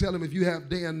 like I tell them, if you have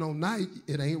day and no night,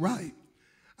 it ain't right.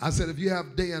 I said, if you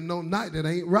have day and no night, it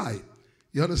ain't right.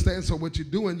 You understand? So what you're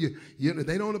doing,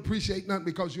 they don't appreciate nothing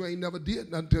because you ain't never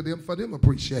did nothing to them for them to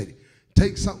appreciate it.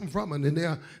 Take something from them,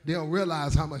 and they'll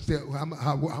realize how much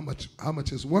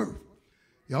it's worth.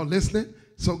 Y'all listening?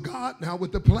 So God now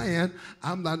with the plan,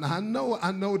 I know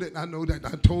that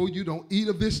I told you don't eat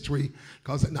of this tree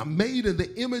because I'm made in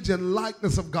the image and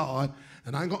likeness of God.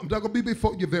 And I'm not going to be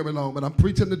before you very long, but I'm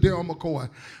preaching to Darryl McCoy.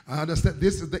 I understand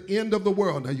this is the end of the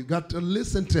world. Now you got to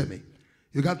listen to me.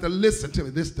 You got to listen to me.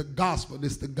 This is the gospel.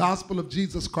 This is the gospel of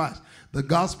Jesus Christ, the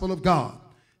gospel of God.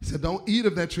 He said, don't eat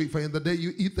of that tree, for in the day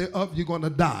you eat thereof, you're going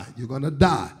to die. You're going to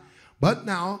die. But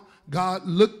now God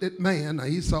looked at man. Now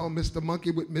he saw Mr. Monkey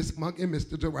with Miss Monkey,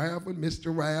 Mr. Giraffe with Miss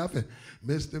Giraffe, and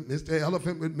Mr.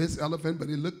 Elephant with Miss Elephant. But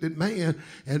he looked at man,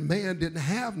 and man didn't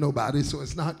have nobody, so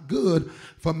it's not good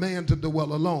for man to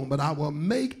dwell alone. But I will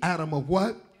make Adam of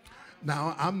what?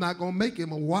 Now, I'm not going to make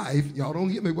him a wife. Y'all don't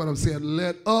hear me what I'm saying.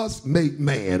 Let us make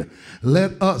man.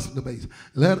 Let us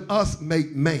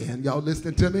make man. Y'all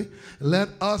listening to me? Let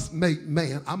us make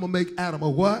man. I'm going to make Adam a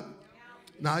what?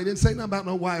 Now, he didn't say nothing about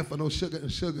no wife or no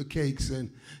sugar cakes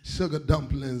and sugar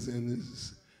dumplings and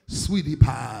sweetie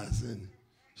pies and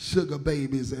sugar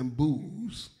babies and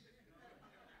booze.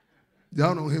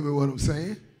 Y'all don't hear me what I'm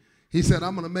saying? He said,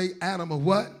 I'm going to make Adam a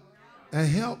what? And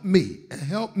help me.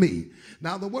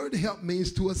 Now, the word help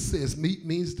means to assist. Meet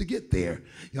means to get there.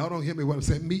 Y'all don't hear me what I'm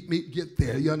saying. Meet, get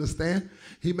there. You understand?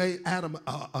 He made Adam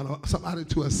somebody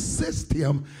to assist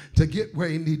him to get where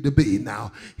he needed to be.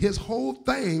 Now, his whole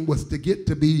thing was to get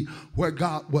to be where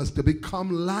God was, to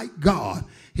become like God.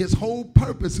 His whole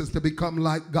purpose is to become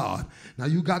like God. Now,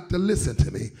 you got to listen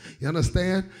to me. You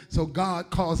understand? So God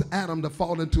caused Adam to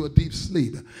fall into a deep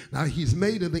sleep. Now, he's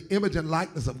made in the image and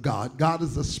likeness of God. God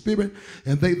is a spirit,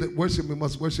 and they that worship him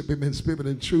must worship him in spirit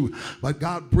and truth. But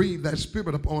God breathed that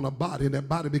spirit upon a body, and that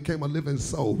body became a living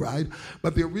soul, right?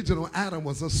 But the original Adam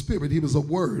was a spirit. He was a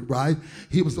word, right?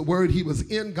 He was the word. He was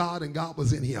in God, and God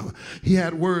was in him. He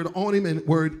had word on him and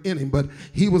word in him, but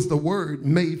he was the word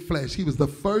made flesh. He was the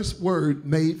first word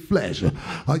made flesh.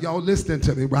 Are y'all listening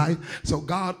to me, right? So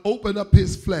God opened up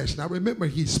his flesh. Now remember,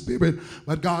 he's spirit,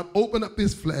 but God opened up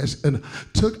his flesh and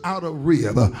took out a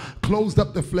rib, closed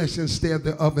up the flesh instead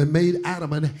thereof, and made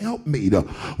Adam an helpmeet.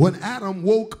 When Adam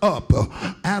woke up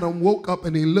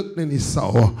and he looked and he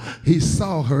saw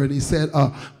her, and he said,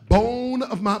 bone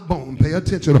of my bone, pay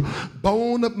attention,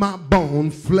 bone of my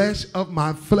bone, flesh of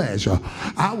my flesh.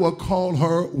 I will call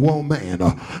her woman.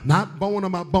 Not bone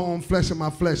of my bone, flesh of my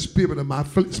flesh, spirit of my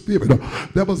spirit.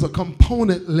 There was a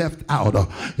component left out.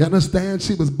 You understand?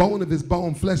 She was bone of his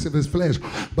bone, flesh of his flesh,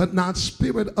 but not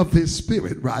spirit of his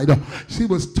spirit, right? She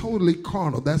was totally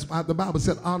carnal. That's why the Bible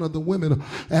said honor the women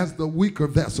as the weaker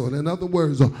vessel. In other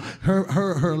words,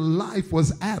 her life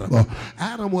was Adam.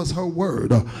 Adam was her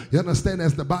word. You understand?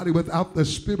 As the body without the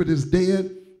spirit is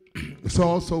dead, so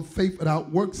also faith without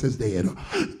works is dead.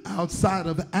 Outside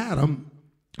of Adam,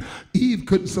 Eve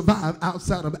couldn't survive.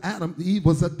 Outside of Adam, Eve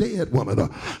was a dead woman.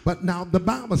 But now the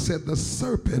Bible said the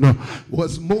serpent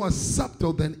was more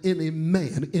subtle than any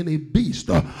man, any beast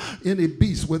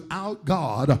without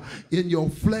God. In your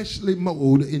fleshly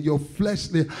mode, in your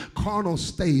fleshly carnal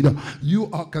state, you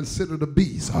are considered a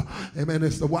beast. Amen.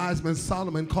 It's the wise man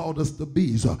Solomon called us the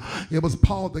beast. It was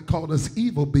Paul that called us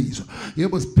evil beast. It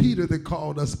was Peter that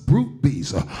called us brute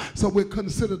beast. So we're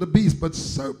considered a beast. But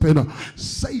serpent,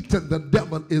 Satan, the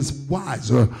devil, is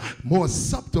wiser, more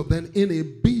subtle than any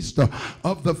beast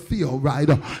of the field, right?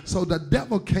 So the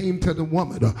devil came to the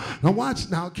woman. Now watch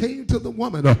now, came to the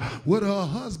woman with her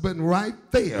husband right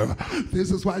there.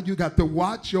 This is why you got to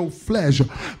watch your flesh,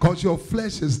 because your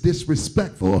flesh is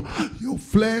disrespectful. Your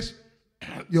flesh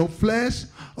Your flesh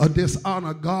or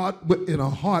dishonor God in a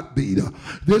heartbeat.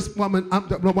 This woman,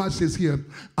 watch this here.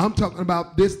 I'm talking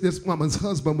about this woman's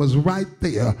husband was right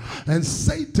there, and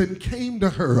Satan came to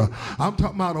her. I'm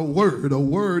talking about a word. A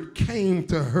word came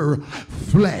to her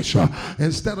flesh.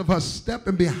 Instead of her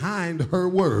stepping behind her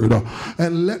word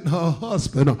and letting her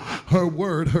husband, her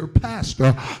word, her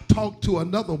pastor, talk to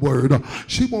another word,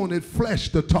 she wanted flesh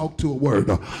to talk to a word.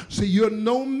 See, you're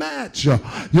no match.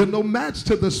 You're no match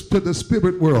to the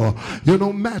spirit world. You're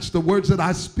no match. The words that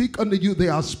I speak unto you, they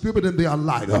are spirit and they are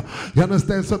light. You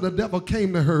understand? So the devil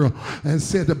came to her and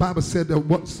said, the Bible said that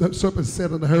what the serpent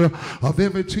said unto her, of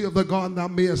every tree of the garden thou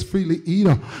mayest freely eat.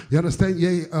 You understand?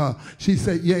 Yea, she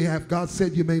said, yea, have God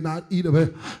said you may not eat of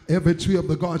every tree of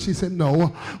the garden? She said,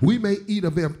 no, we may eat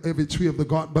of every tree of the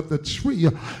garden, but the tree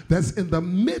that's in the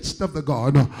midst of the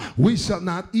garden, we shall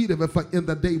not eat of it, for in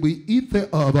the day we eat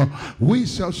thereof, we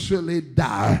shall surely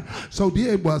die. So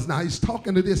there it was. Now he's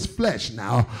talking to this flesh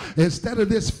now. Instead of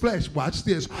this flesh, watch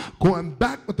this, going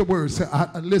back with the word, say,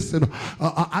 listen,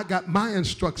 I got my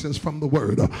instructions from the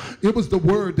word. It was the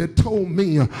word that told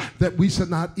me that we should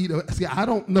not eat of it. See, I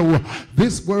don't know.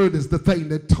 This word is the thing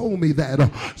that told me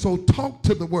that. So talk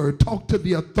to the word. Talk to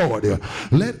the authority.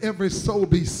 Let every soul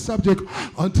be subject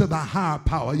unto the higher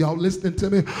power. Y'all listening to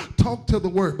me? Talk to the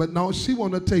word. But no, she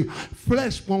want to take,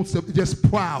 flesh wants to just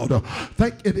proud.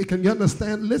 Think it can you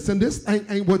understand? Listen, this thing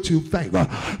ain't what you think.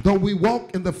 Though we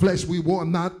walk in the flesh, we war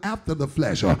not after the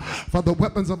flesh. For the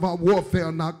weapons of our warfare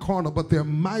are not carnal, but they're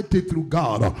mighty through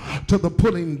God to the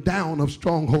pulling down of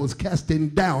strongholds, casting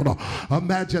down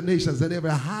imaginations and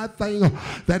every high thing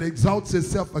that exalts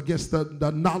itself against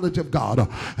the knowledge of God,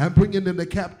 and bringing into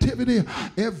captivity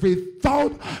every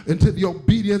thought into the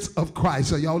obedience of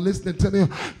Christ. Are y'all listening to me?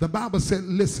 The Bible said,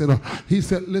 listen, he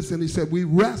said, we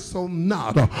wrestle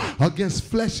not against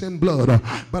flesh and blood,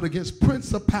 but against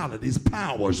principalities,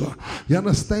 powers. You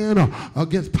understand?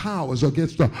 Against powers,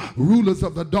 against the rulers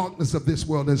of the darkness of this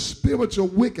world and spiritual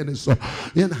wickedness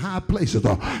in high places.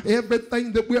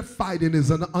 Everything that we're fighting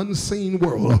is an unseen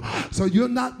world. So you're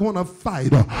not going to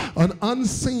fight an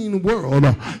unseen world,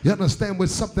 you understand, with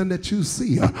something that you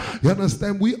see. You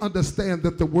understand? We understand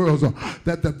that the world,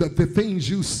 that the things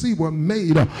you see were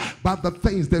made by the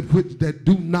things that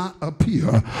do not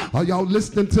appear. Are y'all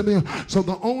listening to me? So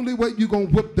the only way you're going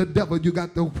to whip the devil, you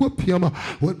got to whip him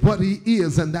with what he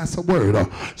is, and that's a word.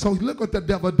 So look what the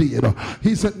devil did.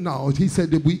 He said, no. He said,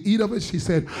 did we eat of it? She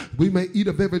said, we may eat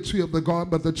of every tree of the garden,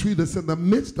 but the tree that's in the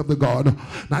midst of the garden.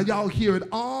 Now y'all hear it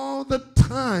all the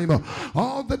time.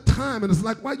 And it's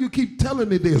like, why you keep telling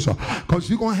me this? Because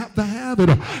you're going to have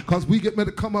it. Because we get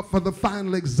ready to come up for the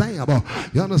final exam.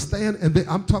 You understand? And then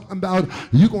I'm talking about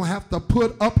you're going to have to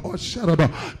put up or shut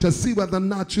up to see whether or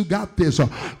not you got this.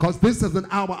 Because this is an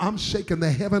hour I'm shaking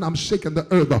the heaven, I'm shaking the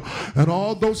earth. And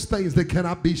all those things that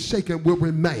cannot be shaken will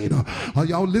remain. Are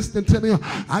y'all listening to me?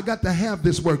 I got to have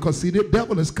this word, because see, the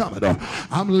devil is coming.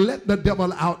 I'm letting the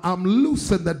devil out. I'm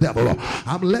loosing the devil.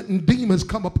 I'm letting demons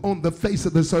come up on the face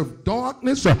of this earth.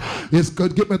 Darkness is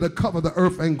good. Get me to cover the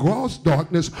earth, and gross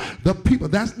darkness the people.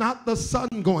 That's not the sun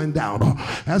going down.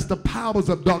 That's the powers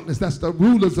of darkness. That's the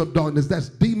rulers of darkness. That's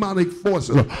demonic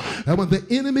forces. And when the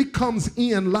enemy comes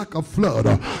in like a flood,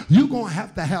 you're going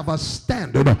to have a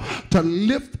standard to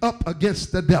lift up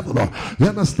against the devil. You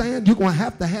understand? You're going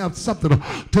to have something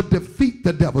to defeat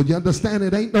the devil. You understand?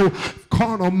 It ain't no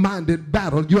carnal-minded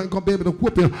battle. You ain't going to be able to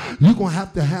whip him. You're going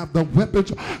to have the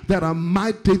weapons that are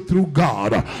mighty through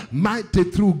God. Mighty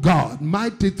through God.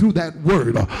 Mighty through that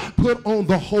word. Put on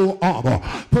the whole armor.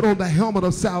 Put on the helmet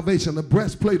of salvation, the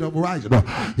breastplate of righteousness.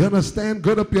 You understand?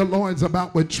 Gird up your loins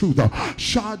about with truth.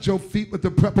 Shod your feet with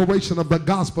the preparation of the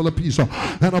gospel of peace.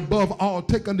 And above all,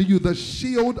 take unto you the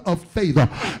shield of faith,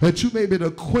 that you may be able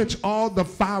to quench all the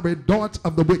fiery darts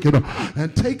of the wicked.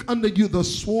 And take unto you the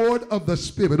sword of the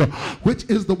Spirit, which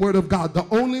is the word of God. The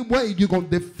only way you're going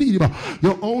to defeat him,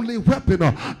 your only weapon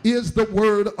is the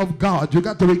word of God. You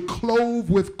got to be clothed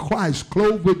with Christ,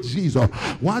 clothed with Jesus.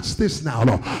 Watch this now.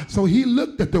 So he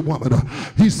looked at the woman.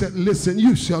 He said, listen,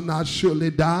 you shall not surely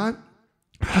die.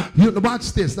 You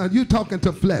watch this. Now you talking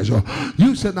to flesh.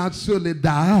 You shall not surely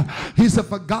die. He said,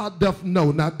 for God doth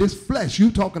know. Now this flesh, you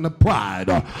talking to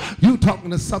pride. You talking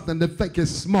to something that think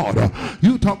is smarter.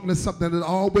 You talking to something that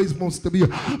always wants to be an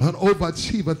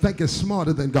overachiever, think is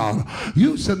smarter than God.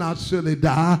 You shall not surely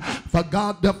die. For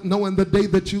God doth know in the day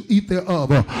that you eat thereof,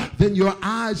 then your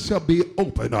eyes shall be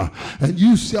open, and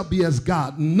you shall be as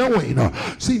God, knowing.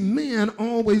 See, men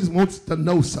always wants to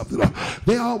know something.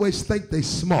 They always think they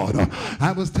smart.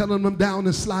 I was telling them down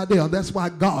in Slidell, that's why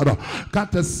God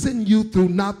got to send you through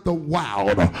not the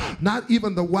wild, not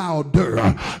even the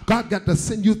wilder. God got to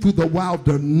send you through the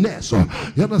wilderness.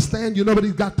 You understand? You know what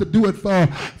he's got to do it for?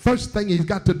 First thing, he's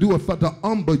got to do it for to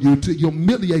humble you, to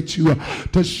humiliate you,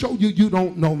 to show you you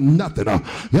don't know nothing.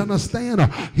 You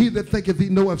understand? He that thinketh he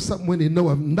knoweth something when he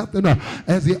knoweth nothing,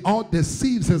 as he ought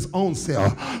deceives his own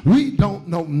self. We don't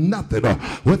know nothing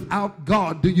without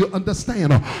God. Do you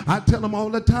understand? I tell them all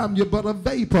the time, you're but a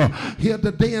vapor here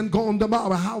today and gone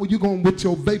tomorrow. How are you going with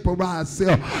your vaporized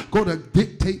self go to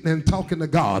dictating and talking to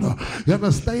God? You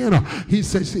understand? He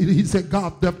said,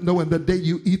 God doth know in the day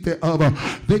you eat thereof,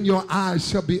 then your eyes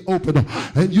shall be opened,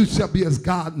 and you shall be as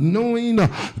God, knowing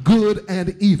good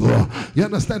and evil. You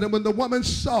understand? And when the woman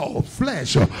saw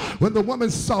flesh, when the woman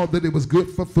saw that it was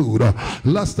good for food,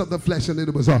 lust of the flesh, and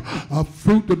it was a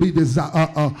fruit to be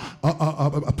desired,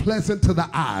 pleasant to the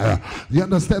eye. You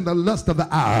understand? The lust of the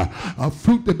eye, a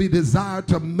fruit to be desired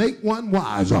to make one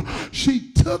wise.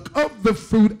 She took of the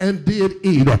fruit and did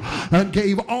eat, and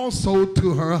gave also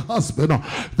to her husband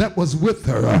that was with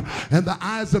her, and the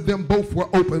eyes of them both were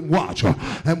open. Watch.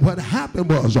 And what happened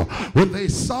was, when they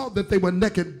saw that they were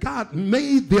naked, God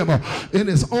made them in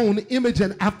his own image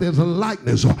and after his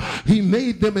likeness. He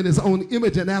made them in his own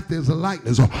image and after his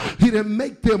likeness. He didn't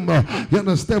make them, you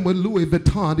understand, with Louis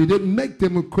Vuitton. He didn't make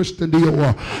them with Christian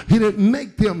Dior. He didn't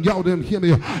make them, y'all didn't hear me,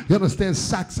 you understand,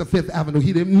 Saks of Fifth Avenue.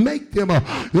 He didn't make them,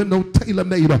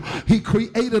 tailor-made. He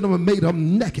created them and made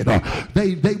them naked.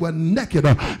 They were naked,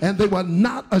 and they were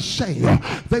not ashamed.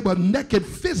 They were naked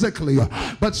physically,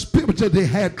 but spiritually they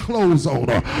had clothes on.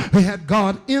 They had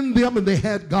God in them and they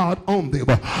had God on them.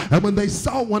 And when they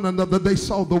saw one another, they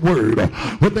saw the word.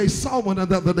 When they saw one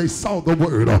another, they saw the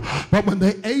word. But when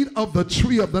they ate of the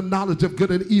tree of the knowledge of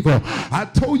good and evil, I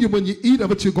told you, when you eat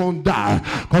of it, you're going to die.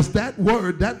 Because that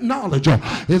word, that knowledge,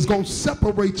 is going to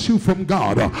separate you from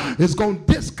God. It's going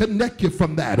to disconnect you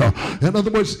from that. In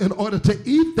other words, in order to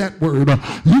eat that word,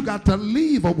 you got to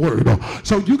leave a word.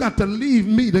 So you got to leave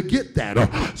me to get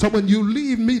that. So when you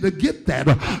leave me to get that,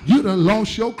 you done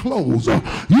lost your clothes.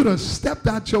 You done stepped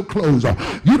out your clothes.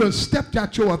 You done stepped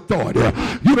out your authority.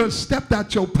 You done stepped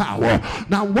out your power.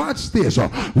 Now watch this.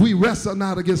 We wrestle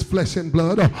not against flesh and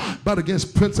blood, but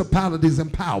against principalities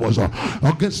and powers,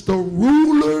 against the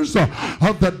rulers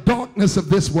of the darkness of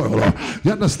this world.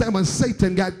 You understand? When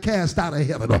Satan got cast out of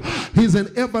heaven, he's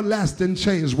in everlasting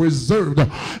chains, reserved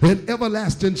in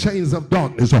everlasting chains of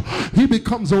darkness. He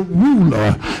becomes a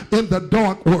ruler in the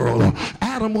dark world.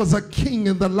 Adam was a king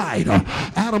in the light.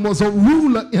 Adam was a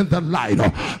ruler in the light.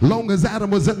 Long as Adam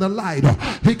was in the light,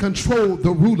 he controlled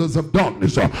the rulers of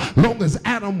darkness. Long as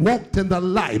Adam walked in the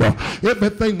light,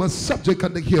 everything was subject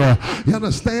unto him. You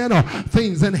understand?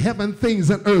 Things in heaven, things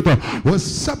in earth was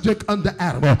subject unto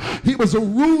Adam. He was a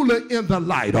ruler in the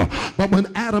light. But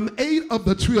when Adam ate of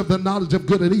the tree of the knowledge of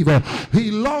good and evil,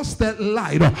 he lost that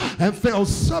light and fell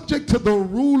subject to the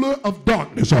ruler of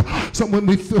darkness. So when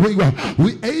we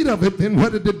ate of it, then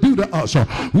what did it do to us?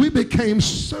 We became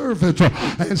servants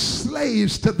and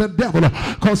slaves to the devil,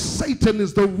 because Satan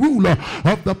is the ruler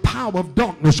of the power of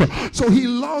darkness. So he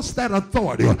lost that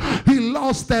authority. He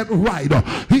lost that right.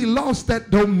 He lost that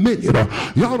dominion.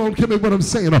 Y'all don't hear me what I'm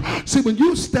saying. See, when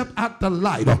you step out the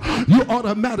light, you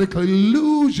automatically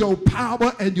lose your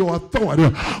power and your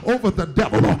authority over the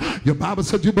devil. Your Bible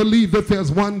said you believe that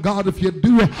there's one God. If you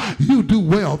do, you do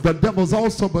well. The devils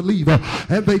also believe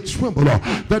and they tremble.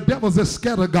 The devil's is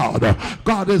scared of God.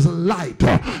 God is light,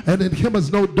 and in him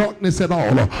is no darkness at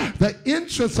all. The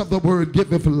entrance of the word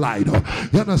giveth light.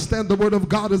 You understand? The word of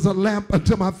God is a lamp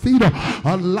unto my feet,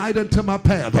 a light unto my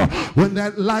path. When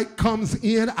that light comes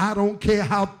in, I don't care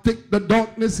how thick the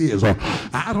darkness is.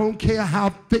 I don't care how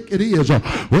thick it is.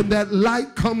 When that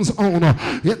light comes on,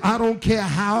 I don't care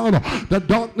how the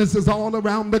darkness is all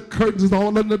around the curtains,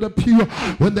 all under the pew.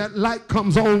 When that light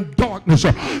comes on, darkness,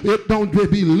 it don't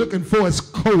be looking for its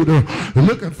coat,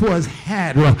 looking for his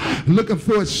hat, looking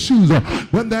for his shoes.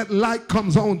 When that light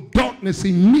comes on, darkness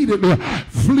immediately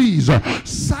flees.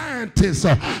 Scientists,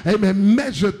 amen,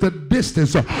 measure the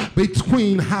distance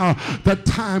between how the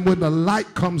time when the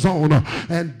light comes on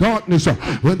and darkness,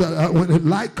 when the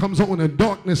light comes on and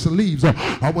darkness leaves,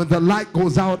 or when the light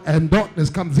goes out and darkness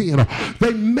comes in.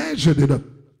 They measured it.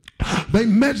 They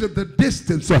measured the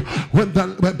distance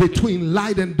between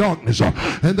light and darkness,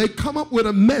 and they come up with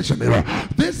a measurement.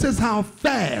 This is how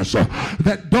fast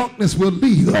that darkness will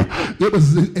leave. It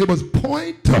was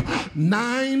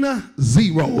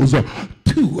 0.90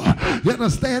 0.2. You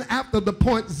understand? After the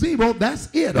 0.0, that's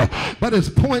it. But it's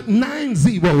 0.9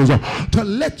 zeros to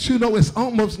let you know it's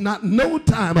almost not no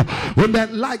time when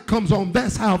that light comes on.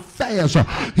 That's how fast.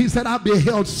 He said, I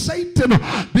beheld Satan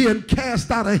being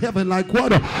cast out of heaven like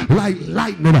what? Like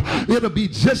lightning. It'll be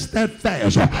just that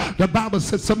fast. The Bible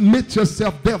says, submit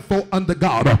yourself therefore unto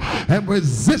God and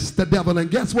resist the devil. And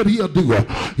guess what he'll do?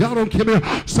 Y'all don't care me.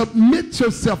 Submit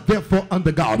yourself therefore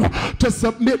unto God. To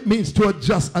submit means to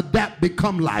adjust, adapt,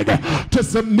 become like. To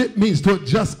submit means to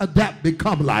adjust, adapt,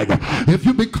 become like. If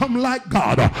you become like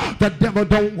God, the devil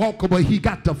don't walk away. He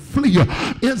got to flee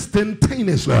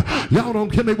instantaneously. Y'all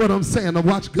don't hear me what I'm saying. I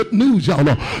watch good news,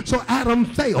 y'all. So Adam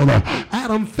failed.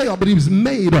 Adam failed, but he was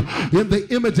made in the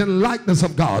image and likeness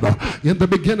of God. In the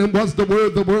beginning was the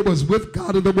Word was with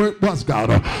God, and the Word was God.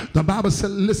 The Bible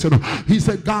said, listen, he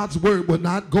said God's word will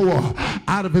not go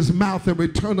out of his mouth and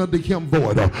return unto him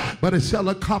void, but it shall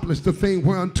accomplish the thing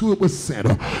whereunto it was sent.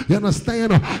 You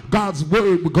understand? God's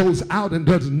word goes out and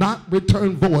does not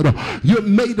return void. You're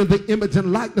made in the image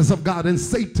and likeness of God, and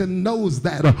Satan knows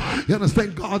that. You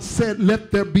understand? God said,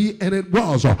 let there be, and it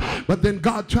was. But then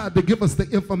God tried to give us the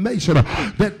information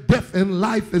that death and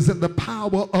life is in the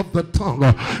power of the tongue.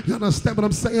 You understand what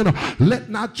I'm saying? Let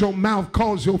not your mouth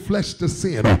cause your flesh to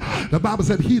sin. The Bible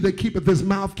said, he that keepeth his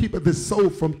mouth keepeth his soul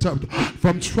from trouble.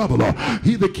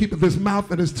 He that keepeth his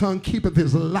mouth and his tongue keepeth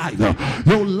his life.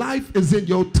 Your life is in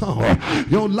your tongue.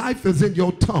 Your life is in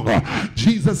your tongue.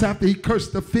 Jesus, after he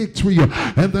cursed the fig tree,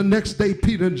 and the next day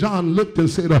Peter and John looked and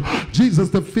said, Jesus,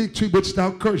 the fig tree which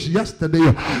thou cursed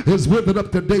yesterday is withered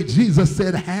up today. Jesus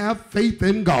said, have faith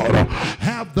in God.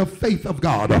 Have the faith of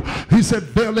God. He said,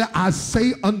 verily I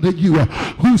say unto you,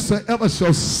 whosoever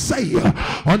shall say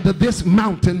unto this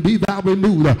mountain, be thou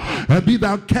removed, and be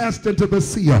thou cast into the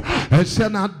sea, and shall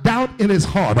not doubt in his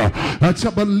heart, and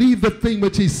shall believe the thing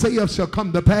which he saith shall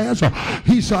come to pass,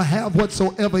 he shall have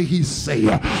whatsoever he say.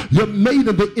 You're made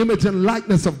in the image and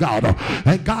likeness of God,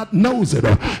 and God knows it.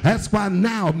 That's why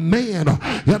now, man,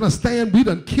 you understand, we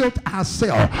done killed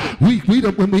ourselves.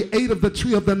 When we ate of the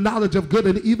tree of the knowledge of good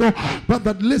and evil,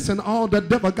 brother, listen, all the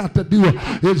devil got to do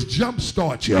is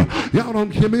jumpstart you. Y'all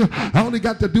don't hear me? All he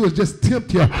got to do is just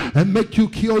tempt you and make you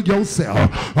kill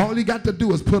yourself. All he got to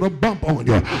do is put a bump on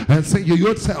you and say,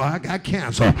 I got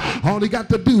cancer. All he got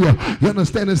to do, you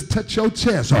understand, is touch your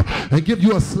chest and give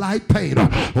you a slight pain.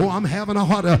 Oh, I'm having a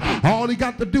heart. All he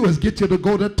got to do is get you to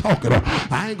go to talking.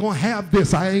 I ain't going to have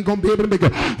this. I ain't going to be able to make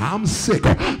it. I'm sick.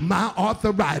 My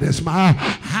arthritis, my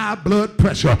high blood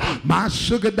pressure, my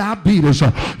sugar diabetes.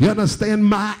 You understand,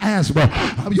 my asthma.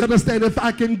 You understand, if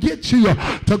I can get you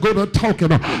to go to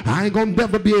talking, I ain't going to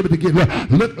never be able to get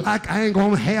look like I ain't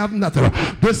going to have nothing.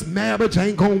 This marriage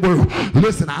ain't going to work.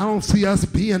 Listen, I don't see us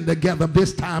being together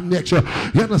this time next year.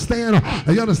 You understand?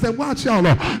 You understand? Watch y'all.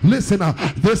 Listen,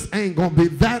 this ain't going to be,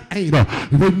 that ain't.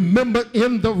 Remember,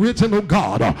 in the original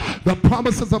God, the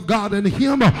promises of God in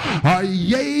him are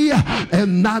yea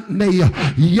and not nay.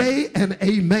 Yea and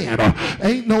amen.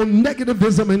 Ain't no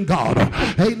negativism in God.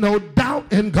 Ain't no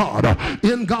doubt in God.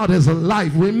 In God is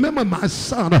life. Remember, my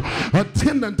son,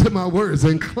 attend unto my words,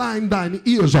 incline thine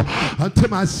ears unto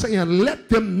my saying. Let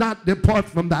them not depart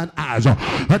from thine eyes,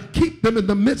 but keep them in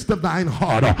the midst of thine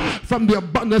heart. From the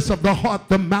abundance of the heart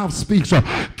the mouth speaks.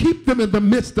 Keep them in the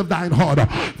midst of thine heart,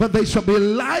 for they shall be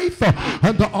life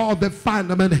unto all that find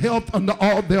them, and health unto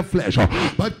all their flesh.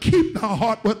 But keep thy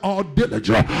heart with all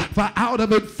diligence, for out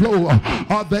of it flow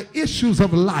are the issues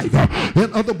of life.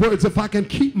 In other words, if I can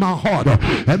keep my heart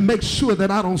and make sure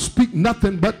that I don't speak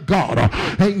nothing but God,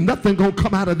 ain't nothing gonna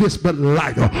come out of this but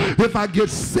life. If I get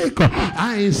sick,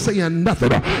 I ain't saying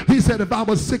nothing. He said, if I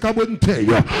was sick, I wouldn't tell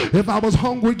you. If I was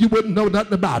hungry, you wouldn't know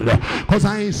nothing about it, because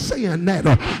I ain't saying that.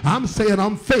 I'm saying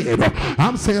I'm fed.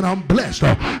 I'm saying I'm blessed.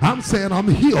 I'm saying I'm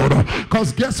healed,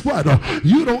 because guess what?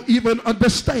 You don't even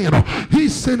understand. He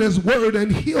sent his word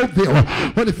and healed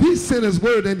them. But if he sent his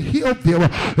word and healed them,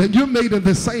 then you're made in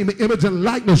the same image and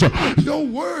likeness. Your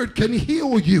word can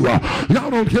heal you. Y'all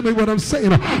don't hear me what I'm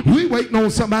saying. We waiting on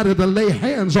somebody to lay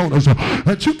hands on us,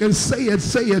 that you can say it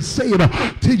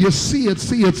till you see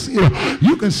it.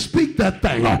 You can speak that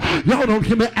thing. Y'all don't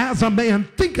hear me? As a man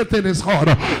thinketh in his heart,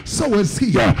 so is he.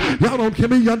 Y'all don't hear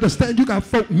me? You understand? You got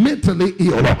folk mentally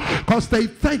ill because they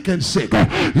thinking sick.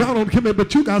 Y'all don't hear me?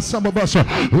 But you got some of us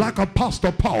like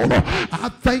Apostle Paul.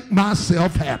 I think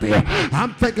myself happy.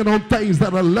 I'm thinking on things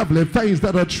that are lovely, things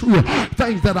that are true,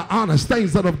 things that are honest,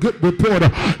 things that are good report.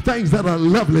 report, things that are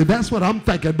lovely. That's what I'm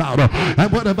thinking about.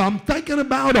 And whatever I'm thinking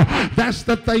about, that's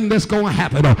the thing that's going to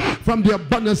happen. From the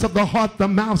abundance of the heart, the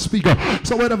mouth speaks.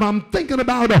 So whatever I'm thinking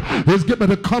about is getting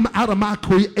to come out of my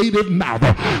creative mouth.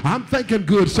 I'm thinking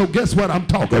good, so guess what I'm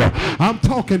talking? I'm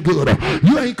talking good.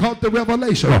 You ain't caught the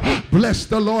revelation. Bless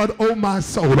the Lord, O my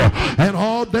soul, and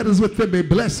all that is within me.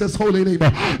 Bless his holy name,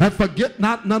 and forget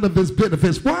not none of his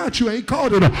benefits. Why aren't you ain't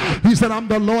caught it? He said, I'm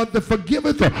the Lord that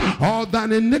forgiveth all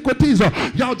thine iniquities.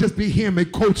 Y'all just be hearing me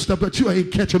quote stuff, but you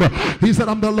ain't catching it. He said,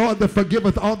 I'm the Lord that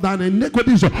forgiveth all thine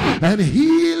iniquities and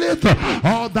healeth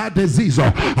all thy disease.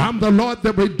 I'm the Lord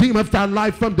that redeemeth thy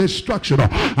life from destruction.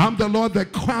 I'm the Lord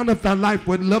that crowneth thy life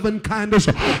with loving kindness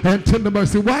and tender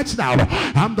mercy. Watch now.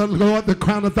 I'm the Lord that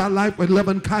crowneth thy life with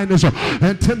loving kindness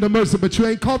and tender mercy. But you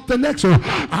ain't caught the next one.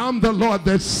 I'm the Lord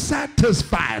that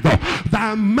satisfied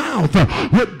thy mouth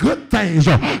with good things,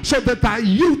 so that thy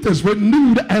youth is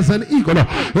renewed as an eagle.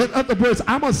 In other words,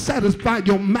 I'm going to satisfy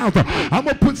your mouth. I'm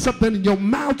going to put something in your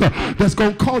mouth that's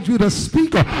going to cause you to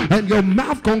speak, and your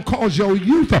mouth going to cause your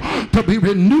youth to be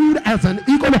renewed as an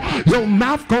eagle. Your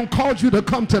mouth going to cause you to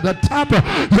come to the top.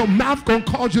 Your mouth going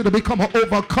to cause you to become an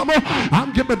overcomer.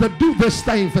 I'm getting to do this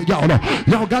thing for y'all.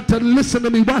 Y'all got to listen to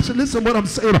me. Watch it. Listen what I'm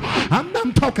saying.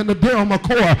 I'm talking to Darryl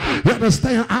McCoy. You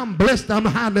understand? I'm blessed. I'm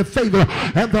highly favored,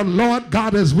 and the Lord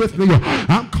God is with me.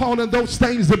 I'm calling those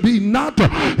things to be not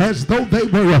as though they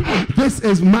were. This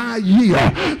is my year.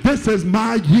 This is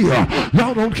my year.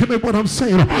 Y'all don't hear me what I'm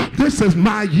saying. This is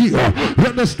my year. You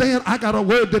understand? I got a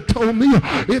word that told me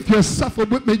if you suffer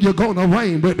with me, you're going to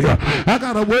reign with me. I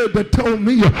got a word that told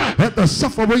me that the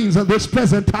sufferings of this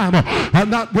present time are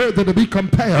not worthy to be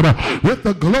compared with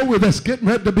the glory that's getting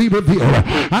ready to be revealed.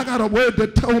 I got a word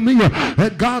that told me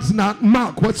that God's not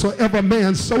mocked. Whatsoever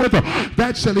man soweth,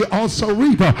 that shall he also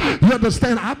reap. You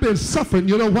understand? I've been suffering.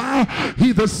 You know why?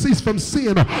 He that ceased from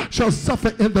sin shall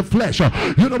suffer in the flesh.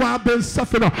 You know why I've been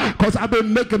suffering? Because I've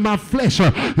been making my flesh,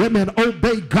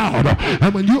 obey God.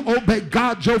 And when you obey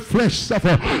God, your flesh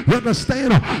suffer. You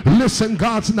understand? Listen,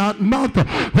 God's not mocked.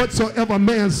 Whatsoever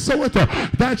man soweth,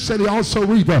 that shall he also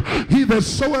reap. He that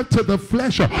soweth to the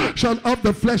flesh shall of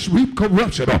the flesh reap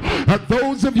corruption.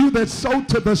 Those of you that sow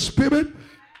to the Spirit,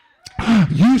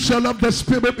 you shall of the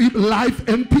Spirit reap life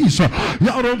and peace.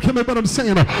 Y'all don't hear me what I'm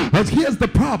saying. Here's the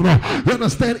problem. You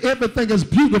understand? Everything is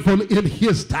beautiful in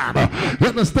his time. You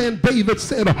understand? David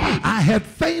said, I had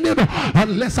fainted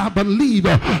unless I believed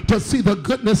to see the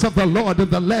goodness of the Lord in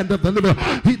the land of the living.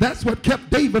 That's what kept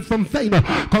David from fainting,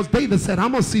 because David said,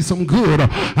 I'm going to see some good.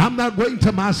 I'm not waiting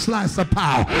till my slice of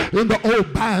pie in the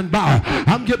old by and by.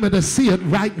 I'm getting to see it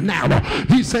right now.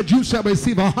 He said, you shall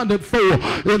receive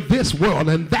 100-fold in this world,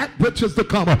 and that which is to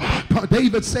come.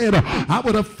 David said, I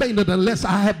would have fainted unless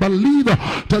I had believed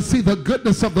to see the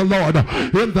goodness of the Lord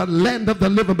in the land of the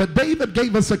living. But David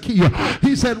gave us a key.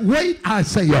 He said, wait, I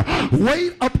say,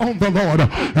 wait upon the Lord,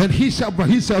 and he shall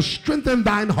strengthen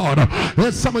thine heart.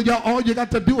 There's some of y'all, all you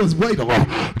got to do is wait on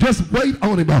him. Just wait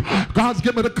on him. God's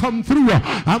getting to come through.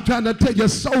 I'm trying to tell you,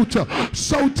 sow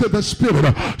to the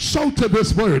Spirit, sow to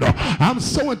this word. I'm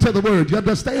sowing to the word. You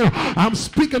understand? I'm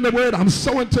speaking the word. I'm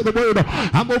sowing to the word.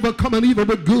 I'm overcoming even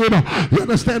with good. You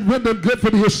understand? Rendering good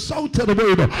for me. Sow to the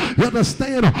word. You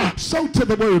understand? Sow to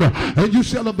the word, and you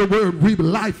shall of the word reap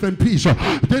life and peace.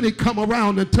 Then he come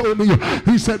around and told me,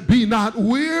 he said, be not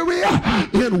weary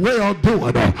in well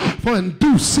doing, for in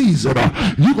due season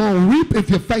you're going to reap if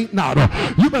you faint not.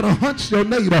 You better hunch your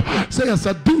neighbor. Say it's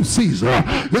a due season.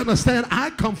 You understand? I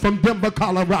come from Denver,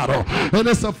 Colorado, and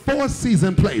it's a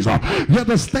 4-season place. You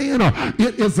understand?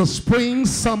 It is a spring,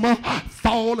 summer,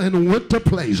 fall, and winter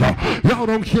place. Y'all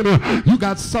don't hear me. You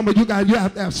got summer, you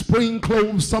have to have spring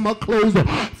clothes, summer clothes,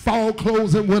 fall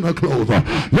clothes, and winter clothes.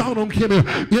 Y'all don't hear me.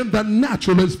 In the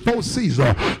natural, it's 4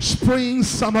 seasons: spring,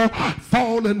 summer,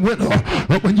 fall, and winter.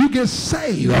 But when you get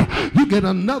saved, you get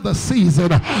another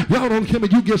season. Y'all don't hear me.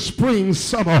 You get spring,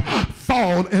 summer,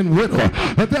 fall, and winter.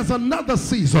 But there's another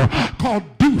season called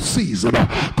due season.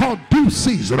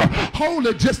 Hold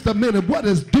it just a minute. What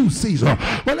is due season?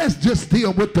 Well, let's just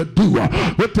deal with the due,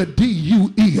 with the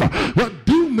D-U-E. What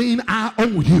due mean? I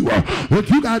owe you. If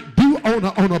you got due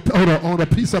on a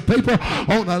piece of paper,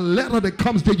 on a letter that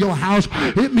comes to your house,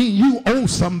 it means you owe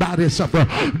somebody something.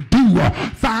 Due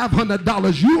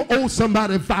 $500. You owe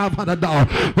somebody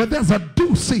 $500. But there's a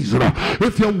due season.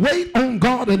 If you wait on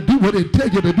God and do what he tell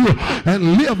you to do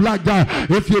and live like God,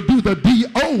 if you do the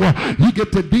D-O, you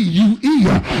get the D-U-E.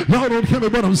 Y'all don't hear me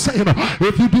what I'm saying.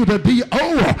 If you do the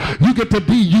D-O, you get the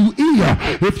D-U-E.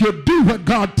 If you do what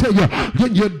God tell you,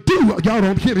 then you do. Y'all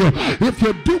don't hear me. If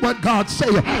you do what God say,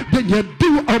 then you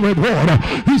do a reward.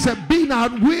 He said, be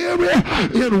not weary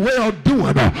in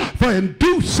well-doing, for in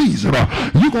due season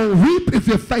you're going to reap if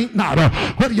you faint not.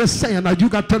 What are you saying? You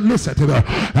got to listen to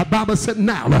the Bible said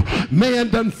now, man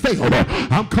done failed.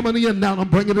 I'm coming in now. I'm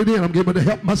bringing it in. I'm giving it to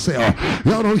help myself.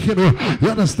 Y'all don't hear me? You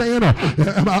understand?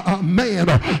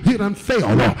 Man, he done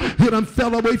failed. He done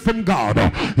fell away from God.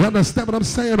 You understand what I'm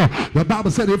saying? The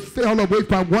Bible said he fell away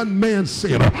by one man's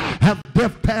sin. Have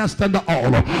death passed unto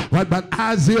all. Right? But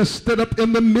Isaiah stood up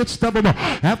in the midst of them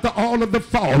after all of the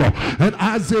fall. And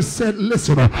Isaiah said,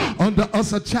 listen, unto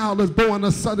us a child is born,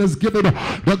 a son is given.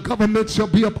 The government shall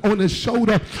be up on his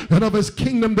shoulder, and of his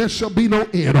kingdom there shall be no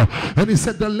end. And he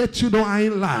said, to let you know I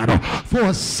ain't lying. For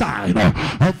a sign,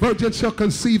 a virgin shall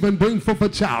conceive and bring forth a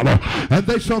child, and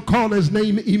they shall call his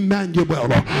name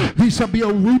Emmanuel. He shall be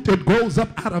a root that grows up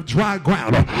out of dry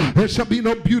ground. There shall be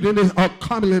no beauty or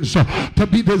comeliness to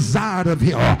be desired of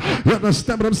him. You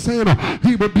understand what I'm saying?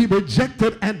 He will be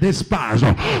rejected and despised.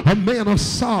 A man of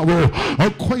sorrow,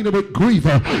 acquainted with grief.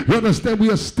 You understand?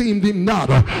 We esteemed him not.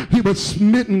 He was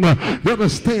smitten. You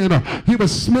understand? He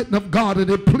was smitten of God, and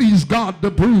it pleased God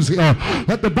to bruise him.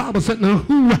 But the Bible said, now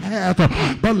who hath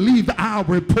believed our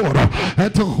report?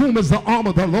 And to whom is the arm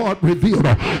of the Lord revealed?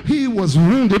 He was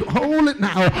wounded. Hold it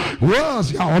now.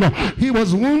 Was, y'all. He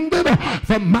was wounded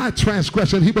for my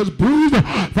transgression. He was bruised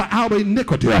for our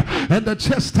iniquity. And the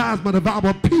chastisement of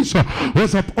our peace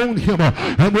was upon him.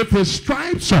 And with his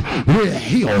stripes we're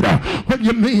healed. What do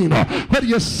you mean? What are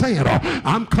you saying?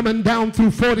 I'm coming down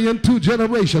through 40 and 2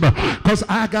 generations because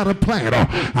I got a plan.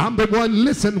 I'm the one.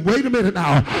 Listen, wait a minute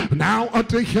now. Now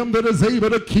unto him that is able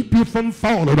to keep you from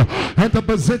falling and to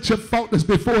present your faultless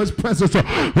before his presence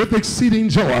with exceeding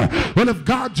joy. Well, if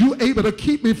God, you able to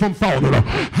keep me from falling,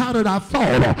 how did I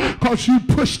fall? Because you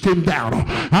pushed him down.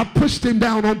 I pushed him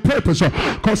down on purpose.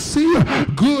 Because see,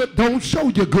 good don't show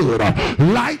you good.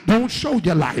 Light don't show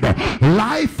you light.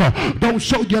 Life don't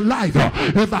show you life.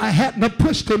 If I hadn't have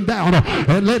pushed him down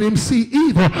and let him see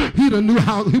evil, he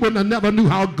wouldn't have never knew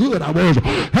how good I was.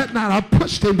 Had not I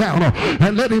pushed him down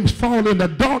and let him fall in the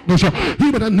darkness, he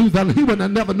would have knew that he would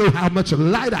have never knew how much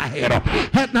light I had.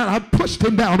 Had not I pushed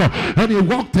him down and he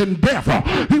walked in death,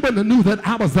 he wouldn't have knew that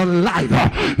I was the light.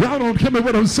 Y'all don't hear me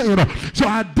what I'm saying. So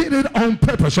I did it on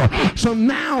purpose. So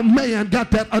now man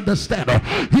got that understanding.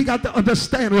 He got the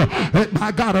understanding that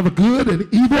my God of good and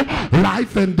evil,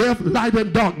 life and death, light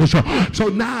and darkness. So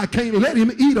now I can't let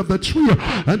him eat of the tree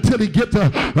until he get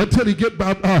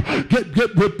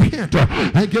repent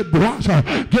and get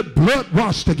blood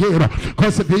washed again.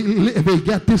 Because if he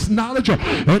get this knowledge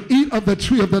and eat of the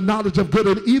tree of the knowledge of good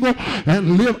and evil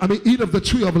and live, eat of the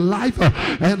tree of life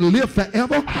and live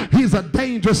forever, he's a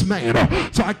dangerous man.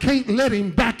 So I can't let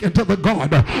him back into the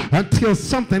garden until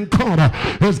something comes.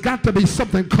 There's got to be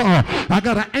something come. I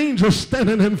got an angel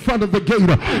standing in front of the gate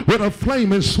with a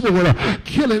flaming sword,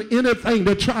 killing anything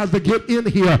that tries to get in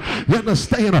here. You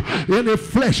understand? Any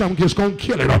flesh, I'm just going to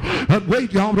kill it. But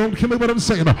wait, y'all don't hear me what I'm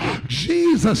saying.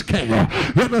 Jesus came.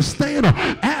 You understand?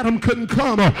 Adam couldn't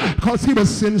come because he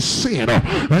was in sin.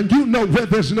 And you know where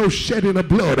there's no shedding of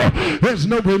blood, there's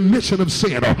no remission of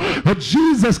sin. But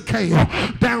Jesus came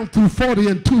down through 40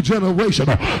 and 2 generations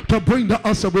to bring to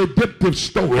us a redemptive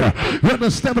story. You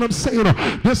understand what I'm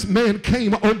saying? This man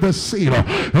came on the scene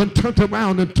and turned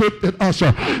around and took at us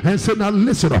and said, now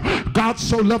listen, God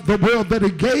so loved the world that he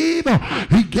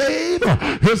gave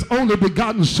his only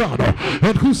begotten son,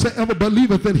 and whosoever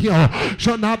believeth in him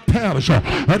shall not perish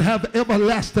but have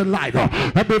everlasting life.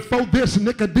 And before this,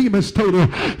 Nicodemus told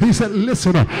him, he said,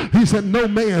 listen, he said, no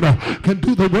man can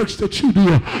do the works that you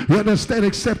do, you understand,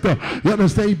 except you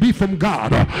understand, be from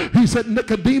God. He said,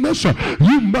 Nicodemus,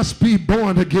 you must be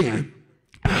born again.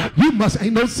 You must,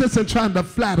 ain't no sense in trying to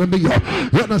flatter me. You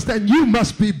understand? You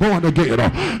must be born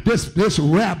again. This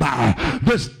rabbi,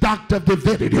 this doctor of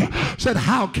divinity said,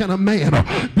 how can a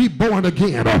man be born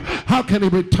again? How can he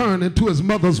return into his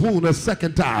mother's womb a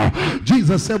second time?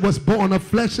 Jesus said, what's born of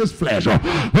flesh is flesh.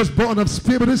 What's born of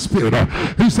spirit is spirit.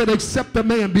 He said, except a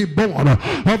man be born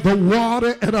of the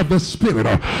water and of the spirit.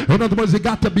 In other words, he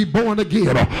got to be born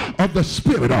again of the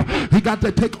spirit. He got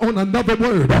to take on another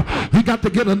word. He got to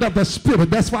get another spirit.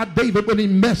 That's why David, when he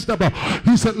messed up,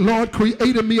 he said, Lord, create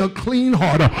in me a clean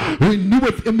heart,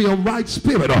 reneweth in me a right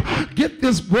spirit. Get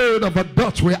this word of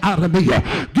adultery out of me.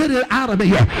 Get it out of me.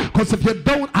 Because if you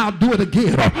don't, I'll do it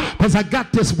again. Because I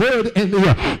got this word in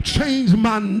me. Change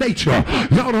my nature.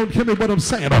 Y'all don't hear me what I'm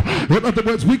saying. In other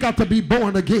words, we got to be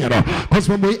born again. Because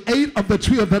when we ate of the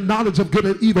tree of the knowledge of good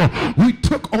and evil, we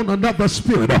took on another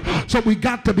spirit. So we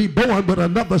got to be born with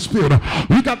another spirit.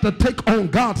 We got to take on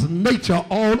God's nature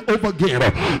all over again.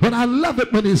 But I love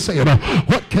it when he said,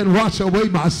 what can wash away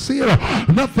my sin?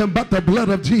 Nothing but the blood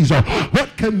of Jesus.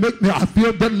 What can make me, I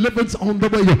feel deliverance on the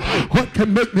way. What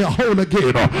can make me whole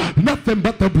again? Nothing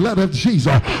but the blood of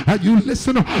Jesus. And you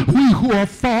listen, we who are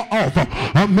far off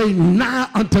are made nigh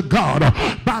unto God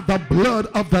by the blood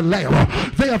of the Lamb.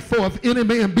 Therefore, if any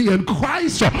man be in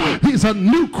Christ, he's a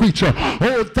new creature.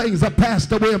 Old things are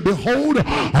passed away, and behold,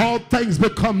 all things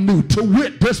become new. To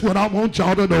wit, this what I want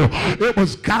y'all to know. It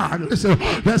was God, listen,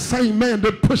 that same man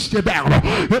that pushed you down.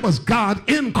 It was God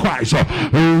in Christ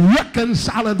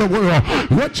reconciling the world.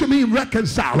 What you mean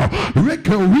reconcile?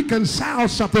 Reconcile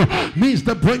something means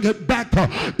to bring it back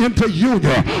into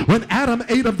union. When Adam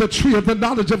ate of the tree of the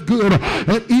knowledge of good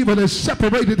and evil, it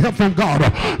separated him from God.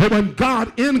 And when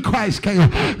God in Christ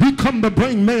came, he come to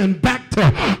bring man back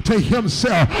to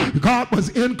himself. God was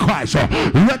in Christ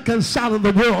reconciling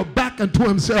the world back into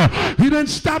himself. He didn't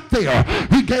stop there.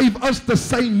 He gave us the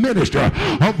same ministry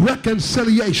of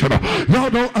reconciliation. Y'all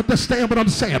don't understand what I'm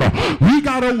saying. We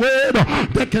got a word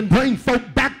that can bring folk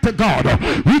back to God.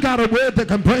 We got a word that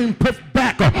can bring folk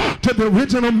back to the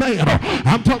original man.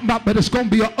 I'm talking about, but it's going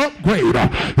to be an upgrade.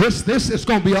 This is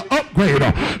going to be an upgrade.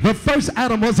 The first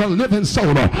Adam was a living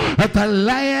soul. But the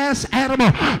last Adam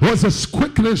was a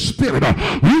quickening spirit.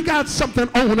 We got something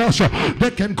on us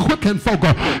that can quicken folk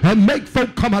and make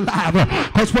folk come alive.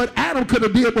 Because what Adam could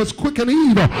have did was quicken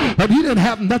Eve, but he didn't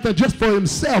have nothing just for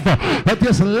himself. But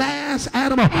this last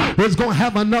Adam is going to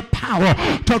have enough power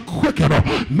to quicken,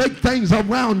 make things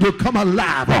around you come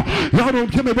alive. Y'all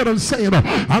don't give me what I'm saying.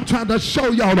 I'm trying to show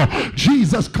y'all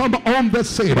Jesus come on the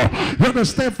scene. You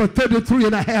understand? For 33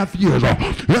 and a half years.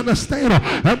 You understand?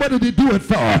 And what did he do it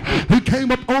for? He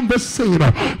came up on the scene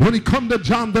when he come to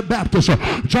John the Baptist.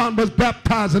 John was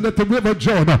baptizing at the river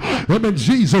Jordan. And then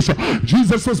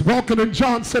Jesus was walking, and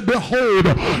John said, behold,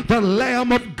 the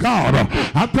Lamb of God.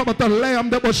 I'm talking about the Lamb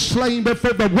that was slain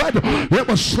before the what? It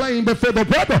was slain before the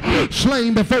what?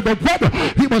 Slain before the what?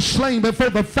 He was slain before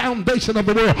the foundation of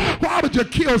the world. Why would you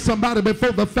kill somebody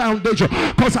before the foundation?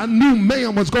 Because I knew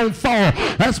man was going to fall.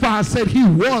 That's why I said he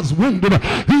was wounded.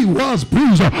 He was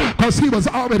bruised, because he was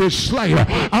already slain.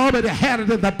 I already had it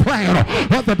in the plan.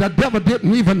 Whether the devil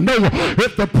didn't even know.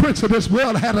 If the prince of this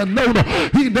world had known,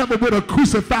 he never would have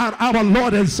crucified our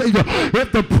Lord and Savior.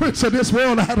 If the prince of this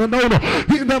world had known,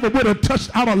 he never would have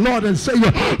touched our Lord and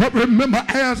Savior. But remember,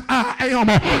 as I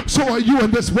am, so are you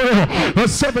in this world. The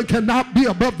servant cannot be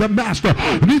above the master,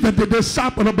 neither the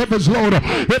disciple above his Lord.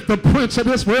 If the prince of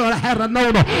this world had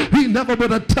known, he never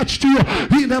would have touched you.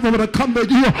 He never would have come to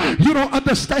you. You don't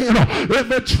understand.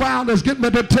 Every trial is getting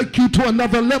ready to take you to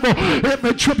another level.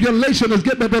 Every tribulation is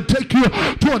getting ready to take you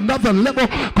to another level.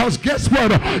 Because guess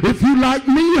what? If you like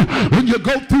me, when you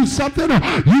go through something,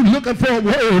 you looking for a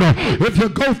word. If you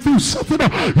go through something,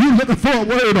 you looking for a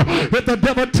word. If the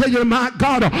devil tell you, my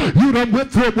God, you done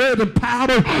went through a word and power,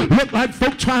 look like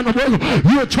folk trying to work,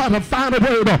 you're trying to find a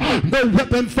word. No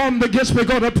weapon formed against me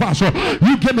going to prosper.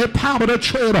 You give me power to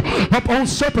tread upon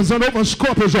serpents and over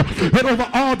scorpions and over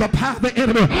all the power of the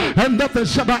enemy, and nothing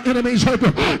shall my enemies hurt.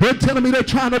 They're telling me they're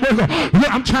trying to work.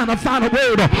 I'm trying to find a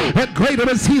word. And greater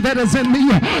is he that is in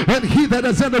me and he that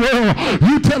is in the world.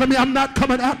 You telling me I'm not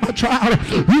coming out my trial.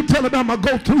 You telling me I'm going to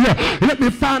go through it. Let me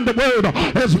find the word.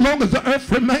 As long as the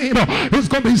earth remains, it's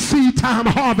going to be seed time,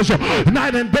 harvest,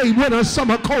 night and day, winter,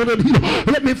 summer, cold and heat.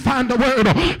 Let me find the word.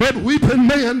 And weeping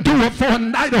may endure for a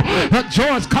night, but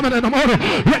joy is coming in the morning.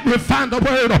 Let me find the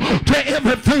word. To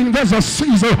everything there's a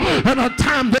season and a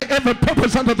time to every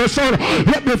purpose under the sun.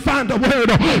 Let me find the word.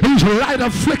 These light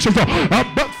afflictions are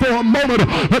but for a moment,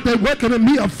 but they're working in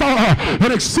me afar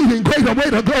an exceeding greater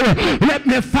weight of glory. Let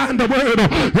me find the word.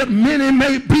 That many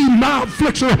may be my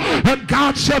affliction, but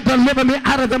God shall deliver me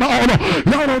out of them all.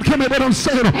 Y'all don't give me what I'm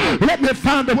saying. Let me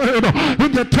find the word.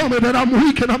 When you tell me that I'm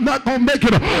weak and I'm not going to make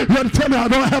it, you tell me I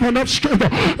don't have enough strength.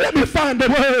 Let me find the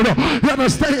word. You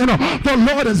understand?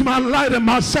 The Lord is my light and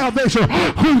my salvation.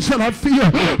 Whom shall I fear?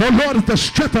 The Lord is the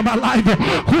strength of my life.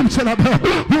 Whom shall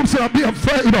I be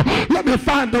afraid? Let me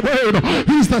find the word.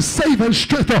 He's the saving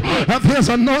strength of his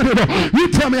anointed. You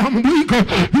tell me I'm weak.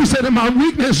 You said in my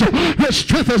weakness, his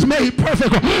strength is made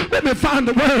perfect. Let me find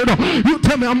the word. You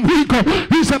tell me I'm weak.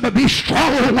 He said, but be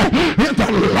strong in the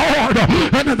Lord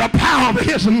and in the power of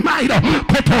his might.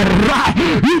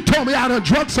 You told me I done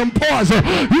drunk some poison.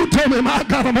 You told me, my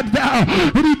God, I'm going to die.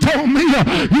 And he told me,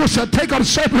 you should take up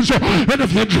serpents, and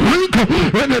if you drink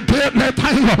in the deadly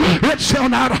thing, it shall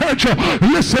not hurt you.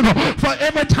 Listen, for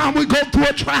every time we go through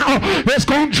a trial, it's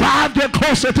going to drive you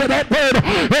closer to that word.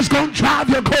 It's going to drive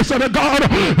you closer to God.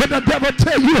 When the devil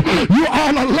tell you you're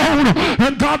all alone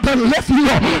and God that left you,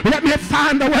 let me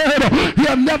find the word.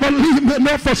 He'll never leave me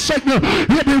nor forsake me.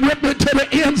 He'll be with me to the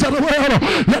ends of the world.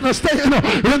 Let us stand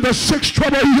in the sixth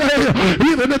trouble,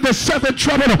 even in the seventh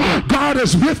trouble. God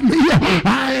is with me.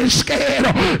 I ain't scared.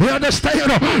 You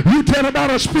understand? You tell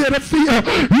about a spirit of fear.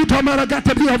 You talking about I got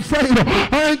to be afraid.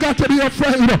 I ain't got to be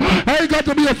afraid. I ain't got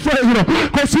to be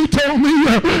afraid. Because he told me,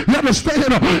 you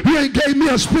understand? He ain't gave me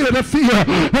a spirit of fear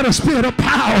and a spirit of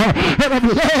power and of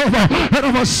love and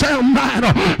of a sound mind.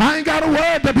 I ain't got a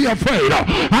word to be afraid of.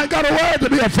 I ain't got a word to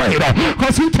be afraid of.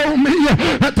 Because he told me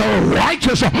that the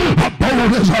righteous are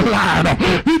bold as a lion.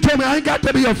 He told me I ain't got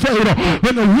to be afraid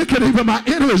when the wicked, even my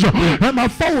enemies and my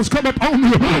foes come upon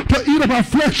me to eat of my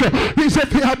flesh. He said,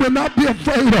 I will not be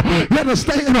afraid. You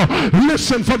understand?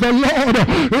 Listen, for the Lord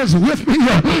is with me.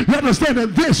 You understand?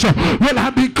 And this will I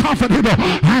be confident.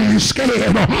 I ain't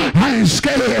scared. I ain't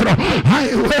scared. I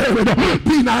ain't worried.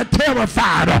 Be not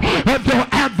terrified of your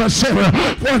adversary.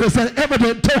 For it is an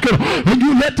evident token. When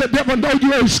you let the devil know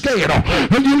you ain't scared.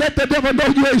 When you let the devil know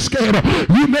you ain't scared.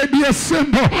 You may be a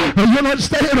symbol. You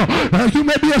understand? You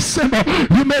may be a symbol.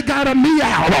 You may got a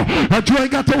meow. But you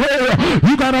ain't got to worry.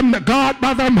 You got a God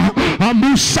by the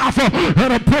Musafa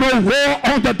and a put a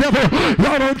war on the devil.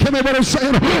 Y'all don't tell me what I'm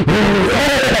saying.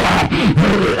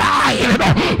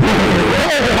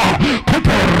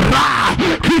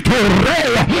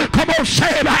 Come on,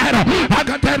 say that. I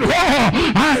got that roar.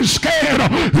 I ain't scared.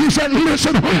 He said,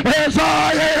 listen, as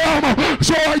I am,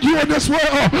 so are you in this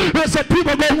world. There's some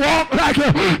people going to walk like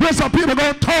you. There's some people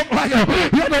going to talk like you.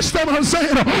 You understand what I'm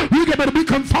saying? You get to be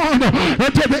conformed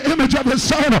into the image of his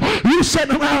son. You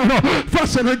sitting around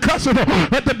fussing and cussing.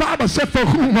 But the Bible said, for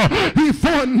whom he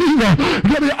foreknew,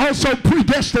 that he also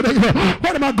predestinated.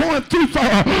 What am I going through for?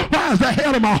 Why is the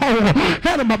head of my home,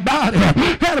 head of my body,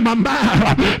 head of my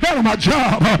mind, head of my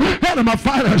job, head of my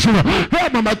finances,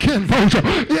 head of my kinfolks,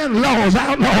 in-laws,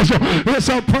 outlaws? It's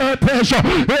a purpose.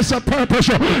 It's a purpose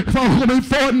for whom he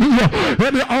foreknew.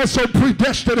 And he also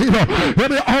predestinated.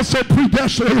 And he also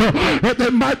predestinated that they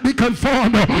might be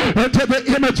conformed into the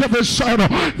image of his son.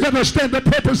 You understand the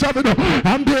purpose of it?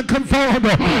 I'm being conformed.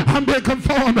 I'm being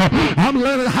conformed. I'm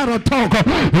learning how to talk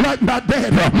like my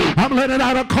dad. I'm learning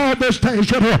how to call those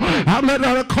things. I'm learning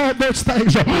how to call those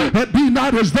things and be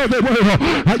not as though they were.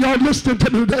 Are y'all listening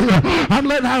to me today? I'm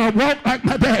learning how to walk like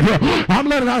my dad. I'm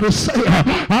learning how to say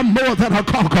I'm more than a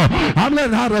conqueror. I'm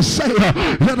learning how to say,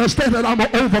 you understand, that I'm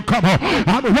an overcomer.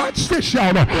 Watch this,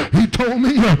 y'all. He told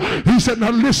me, he said,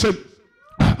 now listen.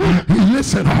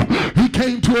 He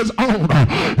came to his own,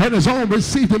 and his own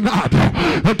received him not.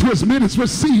 And to his many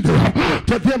received him,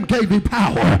 to them gave he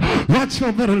power. Watch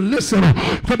him that listen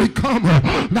to become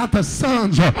not the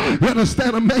sons, you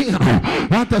understand, a man,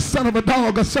 not the son of a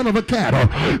dog, a son of a cat.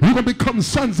 You're going to become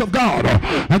sons of God.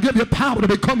 I give you power to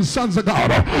become sons of God.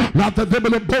 Not that they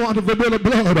will be born of the will of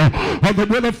blood or the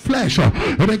will of flesh.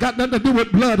 It ain't got nothing to do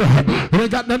with blood. It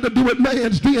ain't got nothing to do with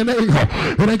man's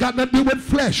DNA. It ain't got nothing to do with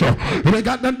flesh. It ain't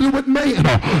got nothing to do with man.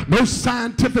 No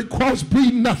scientific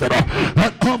crossbreed, nothing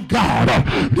of God.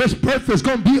 This birth is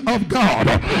going to be of God.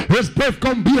 This birth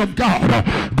going to be of God.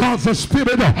 God's a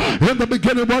spirit. In the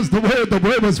beginning was the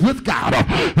Word was with God,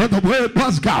 and the Word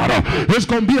was God. It's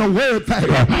going to be a word thing.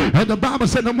 And the Bible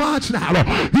said, watch now,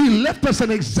 he left us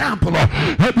an example.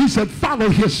 And he said, follow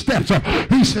his steps.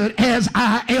 He said, as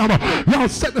I am. Y'all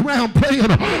sitting around praying.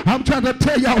 I'm trying to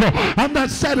tell y'all, I'm not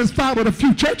satisfied with a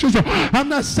few churches. I'm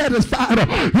not satisfied,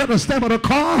 you understand, with a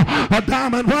car, a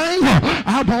diamond ring.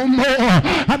 I want more.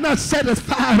 I'm not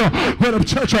satisfied with a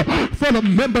church full of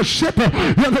membership. You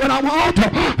know what I want?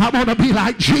 I want to be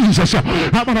like Jesus.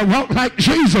 I want to walk like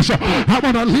Jesus. I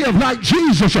want to live like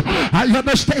Jesus. I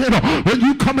understand. When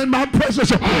you come in my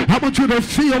presence, I want you to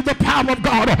feel the power of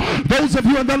God. Those of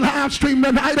you in the live stream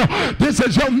tonight, this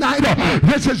is your night.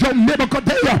 This is your miracle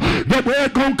day. The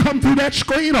word going to come through that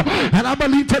screen. And I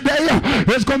believe today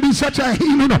there's going to be such a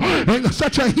healing, and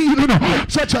such a healing,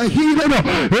 such a healing.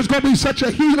 There's going to be such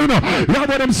a healing. Y'all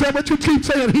what I'm saying? What you keep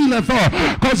saying healing for?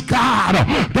 Because God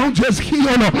don't just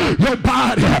heal your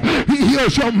body. He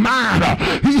heals your mind.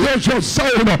 He heals your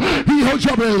soul. He heals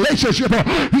your relationship.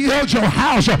 He heals your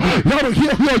house. He'll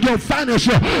heal your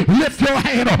finances. Lift your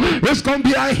hand. It's going to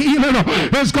be a healing.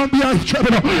 It's going to be a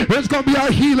it's going to be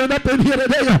a healing up in here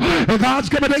today. And God's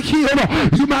going to heal.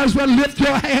 You might as well lift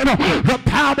your hand. The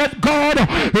power of God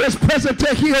is present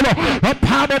to heal. The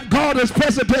power of God is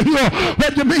present to heal. heal.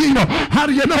 What do you mean? How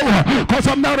do you know? Because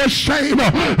I'm not ashamed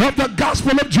of the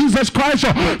gospel of Jesus Christ,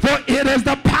 for it is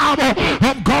the power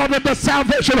of God unto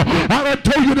salvation. I done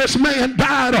told you this man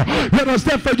died, you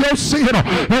understand, for your sin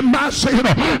and my sin.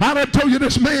 I done told you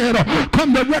this man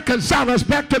come to reconcile us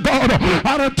back to God.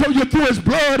 I done told you through his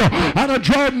blood, I done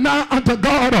drawn nigh unto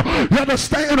God. You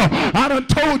understand? I done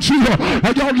told you,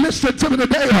 y'all listen to me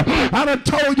today. I done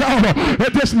told y'all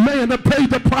that this man that paid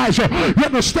the price. You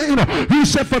understand? He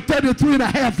said for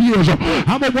 33.5 years,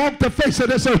 I'm going to walk the face of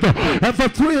this earth. And for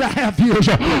 3.5 years,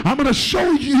 I'm going to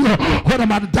show you what I'm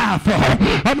going to die for.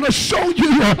 I'm going to show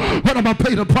you what I'm going to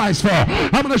pay the price for.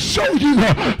 I'm going to show you,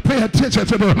 pay attention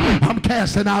to me. I'm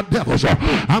casting out devils.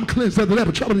 I'm cleansing the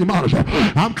leper. Trouble your monitor.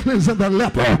 I'm cleansing the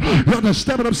leper. You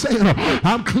understand what I'm saying?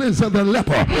 I'm cleansing the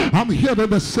leper. I'm healing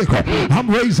the sick. I'm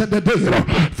raising the dead.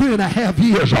 3.5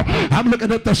 years. I'm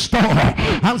looking at the star.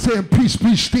 I'm saying, peace,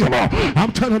 be still.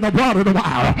 I'm turning the water to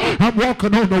wine. I'm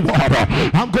walking on the water.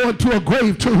 I'm going to a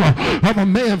grave tomb of a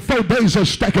man 4 days of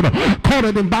staking,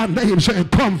 calling him by name, saying,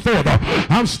 come forth.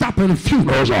 I'm stopping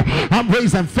funerals. I'm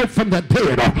raising folk from the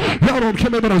dead. Y'all don't care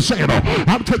what I'm saying.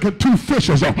 I'm taking 2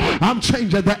 fishes. I'm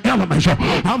changing the elements.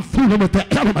 I'm fooling with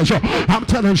the elements. I'm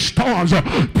telling storms,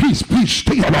 peace, be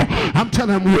still. I'm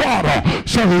telling water,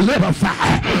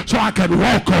 solidify, so I can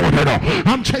walk on it.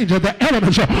 I'm changing the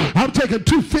elements. I'm taking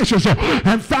 2 fishes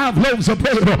and 5 loaves of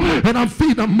bread, and I'm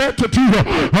feeding a multitude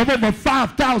of over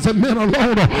 5,000 men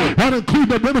alone, and include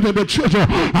the women and the children.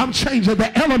 I'm changing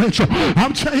the elements.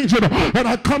 I'm changing, and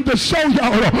I come to show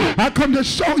y'all. I come to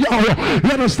show y'all.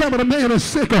 You understand when a man is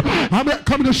sick? I'm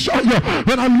coming to show you.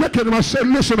 When I'm looking at him, I say,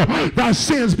 listen, thy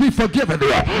sins be forgiven.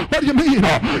 What do you mean?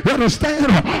 You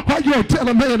understand? Why you don't tell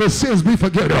a man his sins be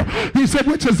forgiven? He said,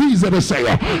 which is easy to say,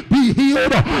 be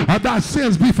healed, thy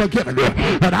sins be forgiven.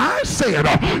 But I said,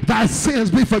 thy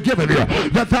sins be forgiven,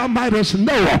 that thou mightest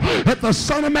know that the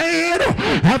Son of Man,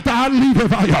 after I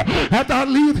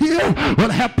leave here, will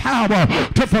have power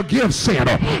to forgive sin.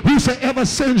 He said, ever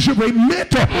since you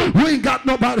remit, we ain't got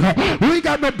no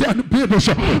business.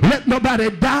 Let nobody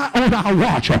die on our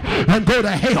watch and go to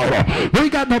hell. We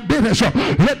ain't got no business.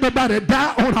 Let nobody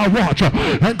die on our watch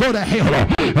and go to hell.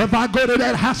 If I go to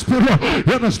that hospital,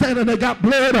 you understand, and they got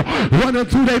blood running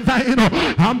through their vein,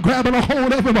 I'm grabbing a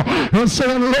hold of them and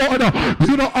saying, Lord,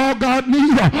 you know all God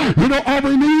needs. You know all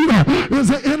we need is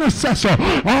an intercessor.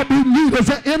 All we need is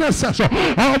an intercessor.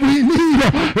 All we need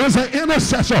is an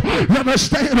intercessor. You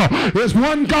understand? There's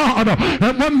one God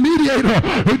and one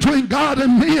mediator between God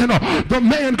and men, the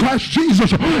man Christ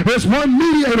Jesus. There's one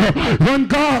mediator, one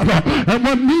God and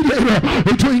one mediator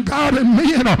between God and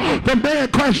men, the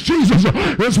man Christ Jesus.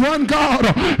 There's one God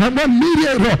and one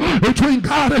mediator between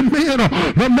God and men,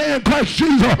 the man Christ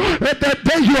Jesus. At that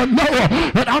day you'll know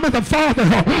that I'm in the Father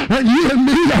and you in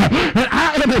me and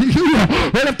I am in you.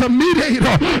 And if the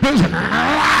mediator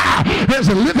is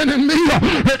living in me,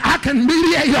 then I can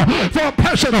mediate for a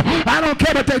person. I don't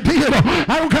care what they did.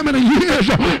 I don't care how many years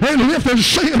they lived in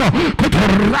sin.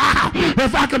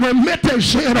 If I can remit their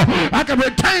sin, I can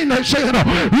retain their sin.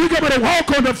 You get me to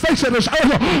walk on the face of this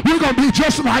earth, we're going to be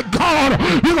just like God.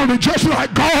 We're going to be just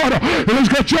like God.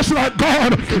 It's just like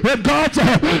God.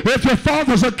 If your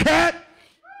father's a cat,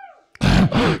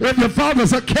 if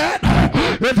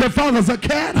your father's a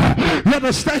cat, you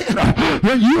understand?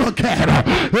 When you're a cat,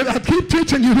 I keep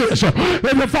teaching you this.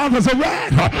 If your father's a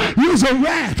rat, you's a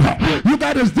rat. You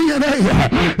got his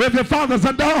DNA. If your father's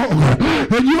a dog,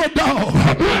 then you're a dog.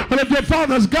 But if your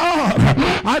father's God,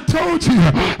 I told you,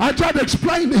 I tried to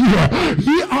explain to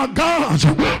you, ye are gods.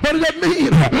 What does that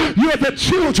mean? You're the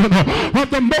children of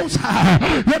the Most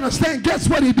High. You understand? Guess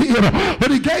what he did?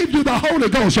 When he gave you the Holy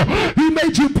Ghost, he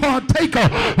made you partaker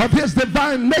of his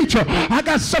divine nature. I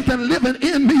got something living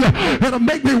in me that'll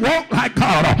make me walk like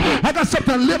God. I got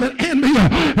something living in me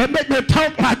that make me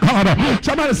talk like God.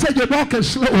 Somebody said you're walking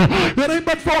slow. It ain't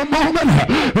but for a moment.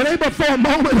 It ain't but for a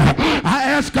moment. I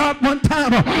asked God one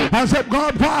time, I said,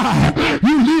 God, why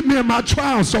you leave me in my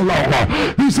trial so long?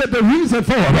 He said the reason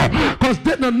for it, because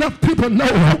didn't enough people know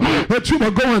that you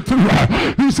were going through.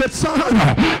 He said, son,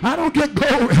 I don't get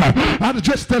glory out of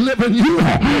just delivering you.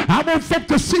 I want folk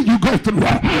to see you go through.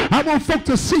 I want folk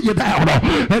to see you down.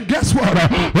 And guess what?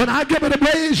 When I get ready to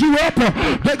raise you up,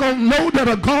 they're going to know that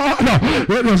a God,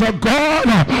 it is a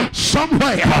God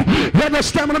somewhere. You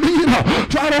understand what I mean?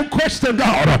 Try to question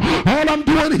God. All I'm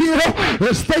doing here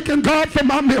is thanking God for for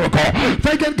my miracle,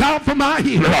 thanking God for my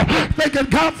healing, thanking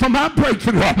God for my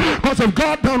breakthrough. Because if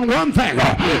God done one thing,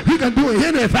 he can do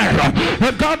anything.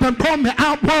 If God done brought me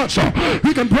out once,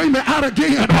 he can bring me out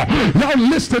again. Y'all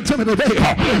listen to me today.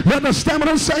 You understand what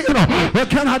I'm saying? Well,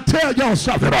 can I tell y'all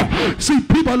something? See,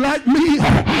 people like me,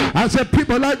 I said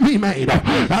people like me, man.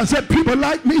 I said people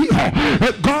like me,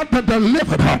 that God done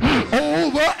delivered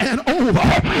over and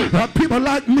over. People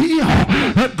like me,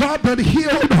 that God done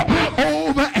healed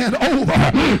over and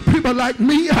over. People like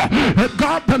me, that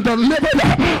God done delivered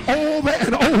over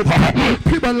and over.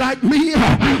 People like me,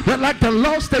 that like to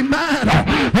lost their mind,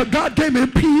 that God gave me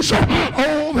peace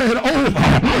over and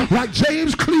over. Like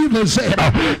James Cleveland said,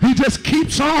 he just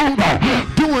keeps on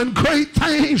doing great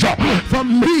things for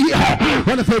me.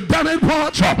 But if he's done it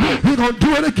once, he's going to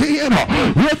do it again.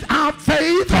 Without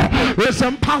faith, it's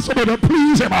impossible to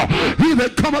please him. He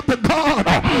that cometh to God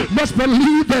must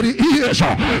believe that he is,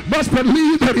 must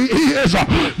believe that he is,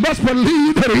 must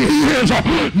believe that he is,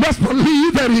 must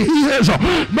believe that he is,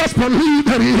 must believe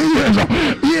that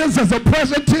he is as a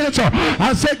present tense.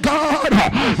 I said, God,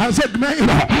 I said, man,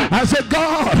 I said,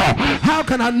 God, how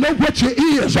can I know what you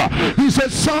is? He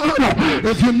said, son,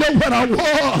 if you know what I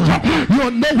was,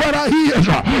 you'll know what I is,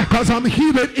 because I'm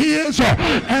he that is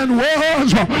and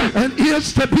was and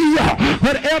is to be.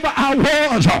 Whatever I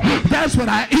was, that's what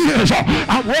I is.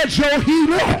 I was your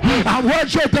healer, I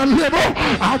was your deliverer,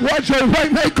 I was your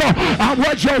waymaker, I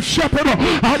was your shepherd,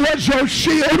 I was your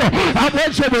shield, I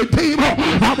was your redeemer,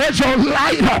 I was your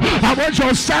light, I was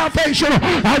your salvation,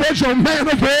 I was your man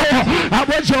of war, I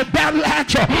was your battle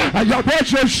axe, I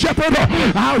was your shepherd,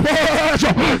 I was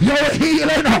your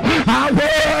healing, I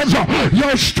was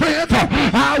your strength,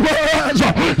 I was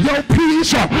your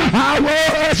peace, I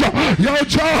was your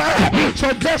joy.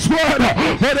 So guess what?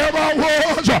 Whatever I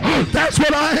was, that's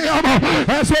what I am,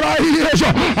 that's what I is.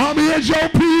 I'm in your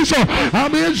peace,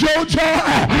 I'm in your joy,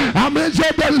 I'm in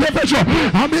your deliverance,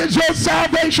 I'm in your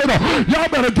salvation. Y'all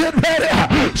better get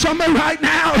ready. Somebody right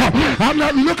now, I'm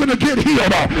not looking to get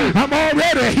healed, I'm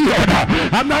already healed.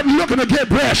 I'm not looking to get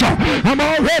blessed, I'm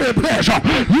already blessed.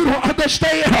 You don't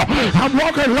understand. I'm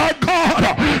walking like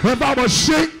God. If I was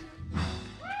sick,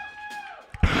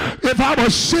 if I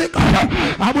was sick,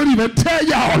 I wouldn't even tell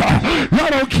y'all. Y'all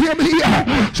don't kill me.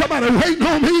 Somebody waiting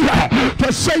on me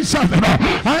to say something.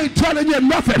 I ain't telling you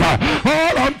nothing.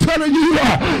 All I'm telling you,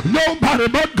 nobody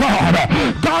but God.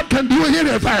 God can do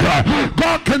anything.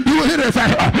 God can do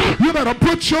anything. You better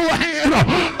put your hand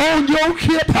on your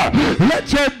hip.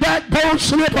 Let your backbone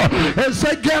slip and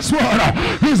say, guess what?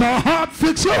 He's a heart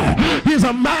fixer. He's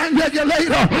a mind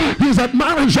regulator. He's a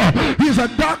manager. He's a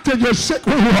doctor in your sick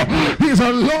room. He's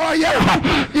a lawyer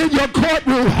in your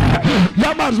courtroom.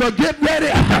 Y'all might as well get ready.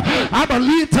 I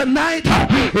believe tonight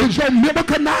is your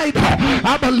miracle night.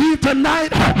 I believe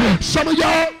tonight some of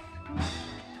y'all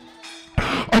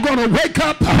are going to wake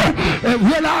up and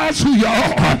realize who you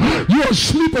are. You're a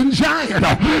sleeping giant.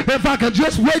 If I could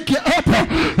just wake you up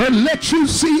and let you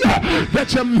see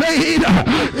that you're made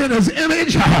in his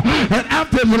image and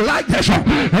after his likeness.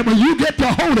 And when you get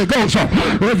the Holy Ghost,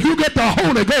 if you get the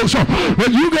Holy Ghost,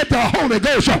 when you get the Holy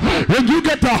Ghost, when you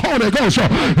get the Holy Ghost,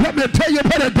 let me tell you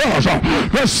what it does.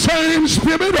 The same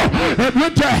spirit that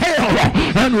went to hell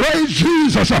and raised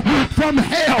Jesus from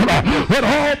hell with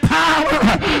all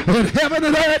power in heaven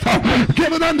and earth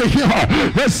given unto him,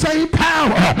 the same power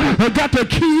that got the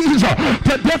keys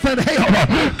to death and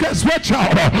hell. Guess what,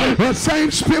 y'all? The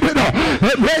same spirit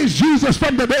that raised Jesus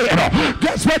from the dead.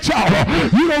 Guess what, y'all?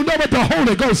 You don't know what the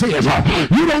Holy Ghost is.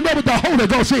 You don't know what the Holy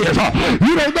Ghost is.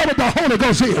 You don't know what the Holy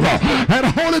Ghost is. And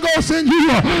the Holy Ghost in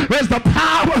you is the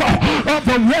power of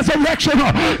the resurrection.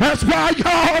 That's why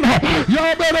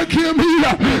y'all better give me.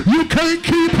 You can't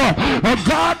keep a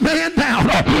God-man down.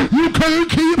 You can't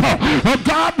keep a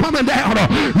God-woman down.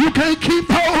 You can't keep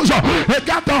those that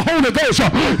got the Holy Ghost.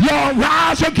 Y'all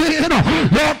rise again.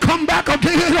 Y'all come back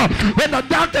again. When the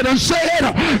doctor done said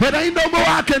it ain't no more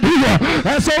I can do.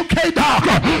 That's okay, doc,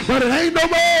 but it ain't no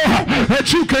more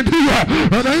that you can do.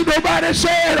 It ain't nobody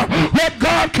said what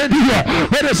God can do.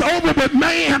 It is over with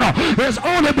man. It's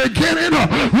only beginning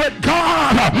with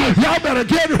God. Y'all better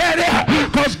get ready,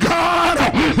 because God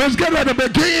is getting ready to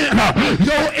begin.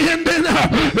 Your ending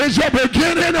is your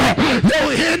beginning. Your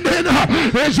ending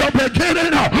is your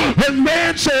beginning. When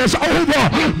man says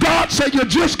over, God says you're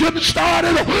just getting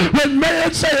started. When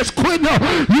man says quitting,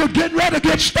 you're getting ready to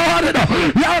get started.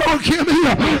 Y'all don't hear me.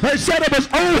 They said it was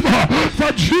over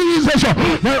for Jesus,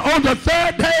 but on the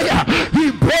third day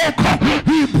he broke.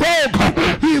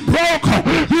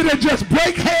 He didn't just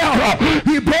break hell.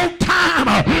 He broke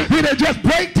time. He didn't just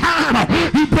break time.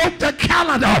 He broke the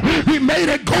calendar. He made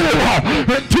it go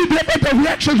in two different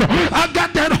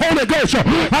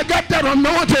I got that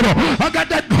anointing. I got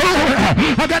that glory.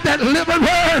 I got that living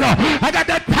word. I got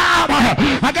that power.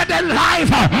 I got that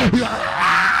life.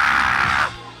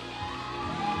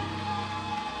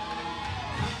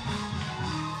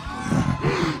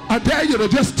 I dare you to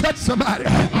just touch somebody.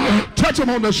 Touch them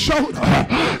on the shoulder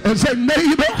and say,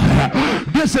 neighbor,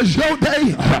 this is your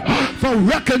day for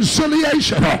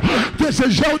reconciliation. This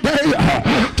is your day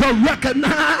to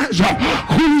recognize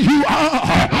who you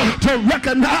are, to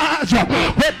recognize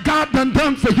what God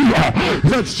done for you.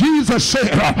 As Jesus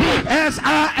said, as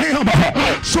I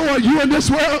am, so are you in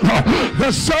this world.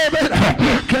 The servant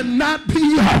cannot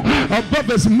be above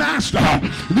his master,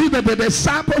 neither the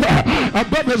disciple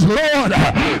above his Lord.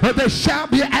 They shall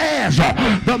be as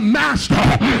the master,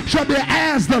 shall be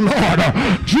as the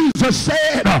Lord. Jesus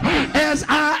said, as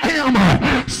I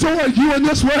am, so are you in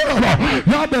this world.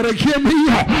 Y'all better hear me.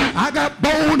 I got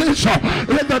boldness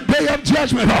in the day of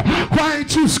judgment. Why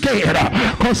ain't you scared?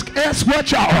 Because guess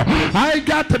what, y'all? I ain't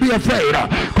got to be afraid.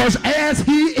 Because as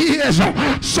he is,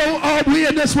 so are we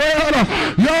in this world.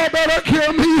 Y'all better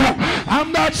hear me.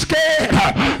 I'm not scared.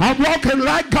 I'm walking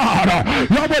like God.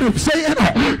 Y'all better saying,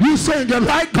 you saying you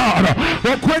like God.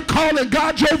 Well, quit calling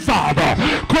God your father.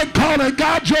 Quit calling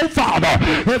God your father.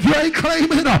 If you ain't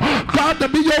claiming God to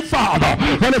be your father,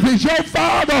 but if he's your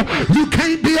father, you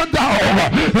can't be a dog.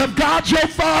 If God's your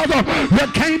father,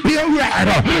 you can't be a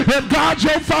rat. If God's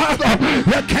your father,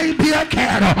 you can't be a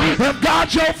cat. If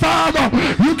God's your father,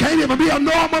 you can't even be a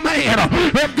normal man.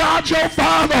 If God's your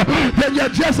father, then you're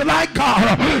just like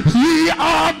God. Ye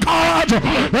are God,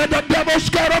 and the devil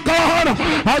scared of God.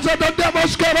 I said the devil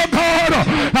scared of God.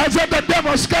 I said the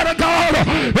devil scared of God.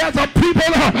 As a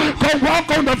people go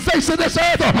walk on the face of this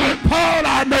earth. Paul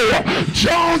I know,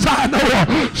 Jones I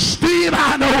know, Steve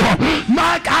I know,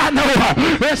 Mike I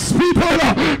know. There's people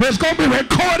that's going to be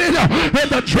recorded in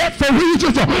the dreadful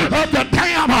regions of the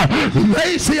damn.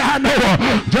 Lacey I know,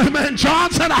 Jermaine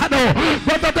Johnson I know.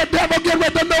 But the devil get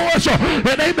ready to know us.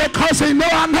 It ain't because he know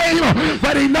our name,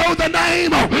 but he know the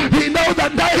name. He know the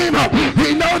name.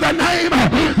 He know the name.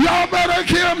 Y'all better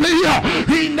hear me.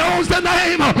 He knows the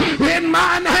name. In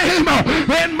my name.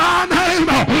 In my name.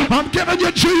 I'm giving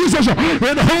you Jesus,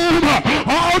 in whom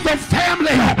all the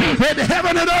family in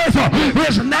heaven and earth,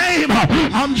 his name.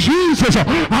 I'm Jesus.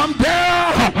 I'm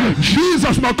Darryl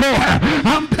Jesus McCoy.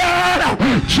 I'm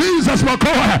Darryl Jesus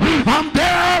McCoy. I'm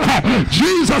Darryl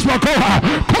Jesus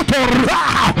McCoy.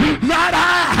 Not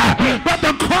I, but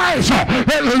the Christ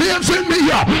that lives in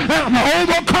me. I'm an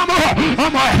overcomer.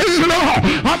 I'm a healer.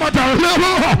 I'm a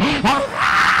deliverer.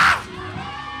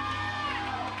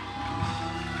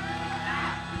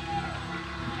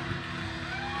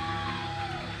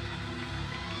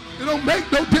 It don't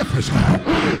make no difference.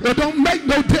 It don't make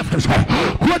no difference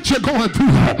what you're going through.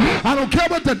 I don't care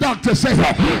what the doctor say.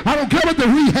 I don't care what the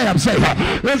rehab say.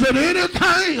 Is it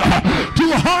anything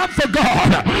too hard for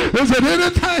God? Is it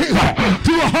anything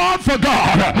too hard for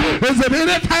God? Is it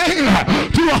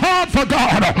anything too hard for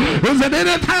God? Is it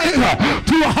anything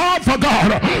too hard for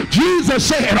God? Jesus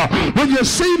said, when you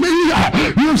see me,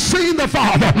 you've seen the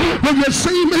Father. When you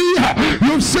see me,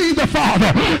 you've seen the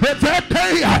Father. At that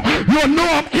day, you'll know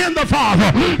I'm in the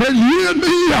Father, and you and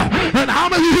me, and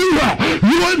I'm in you,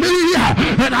 you and me,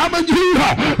 and I'm in you.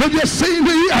 When you see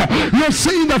me, you've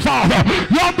seen the Father.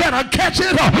 Y'all better catch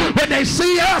it. When they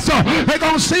see us, they're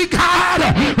going to see God.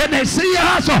 When they see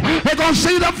us, they're going to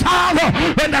see the Father.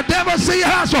 When the devil see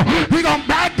us, he's going to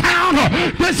back down.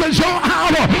 This is your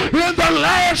hour. In the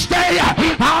last day,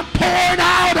 I'm pouring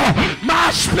out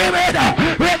my spirit.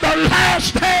 In the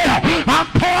last day, I'm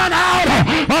pouring out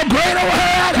a greater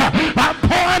word. I'm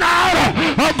pouring out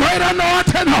a great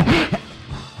anointing.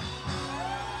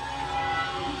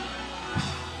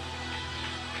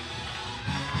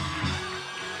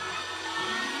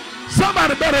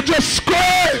 Somebody better just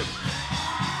scream.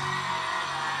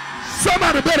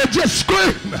 Somebody better just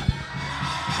scream.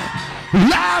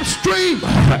 Live stream.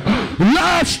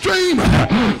 Live stream.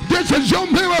 This is your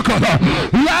miracle.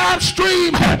 Live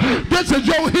stream. This is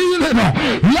your healing.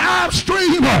 Live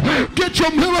stream. Get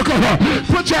your miracle.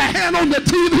 Put your hand on the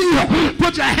TV.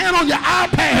 Put your hand on your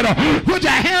iPad. Put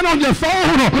your hand on your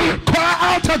phone. Cry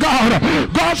out to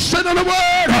God. God send the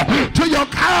word to your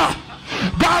car.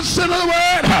 God sent the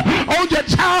word on your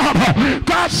job.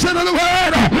 God sent the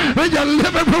word in your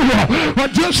living room.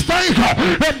 But just think,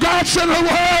 if God sent a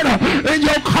word in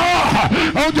your car,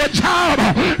 on your job,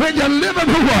 in your living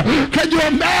room, can you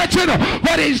imagine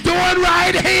what he's doing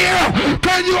right here?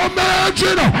 Can you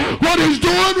imagine what he's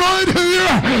doing right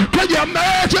here? Can you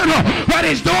imagine what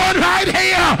he's doing right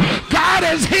here? God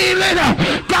is healing.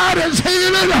 God is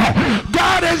healing.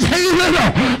 God is healing.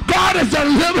 God is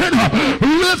delivering.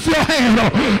 Lift your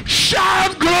hand.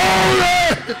 Shout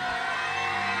glory.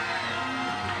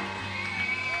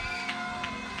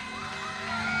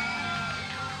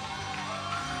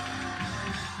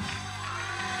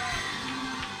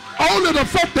 Only the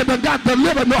folk that got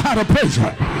delivered know how to praise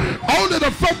her. Only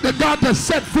the folk that God has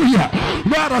set free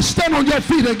know how to stand on your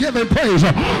feet and give him praise.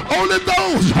 Only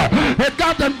those that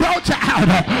God done brought you out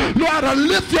know how to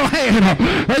lift your hand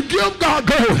and give God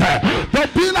glory.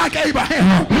 Don't be like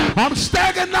Abraham. I'm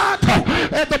staggering not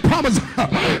at the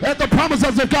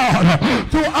promises of God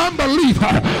through unbelief,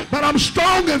 but I'm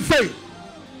strong in faith.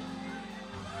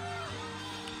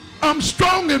 I'm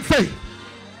strong in faith.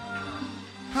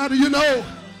 How do you know?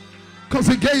 Because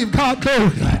he gave God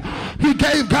glory. He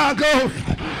gave God glory.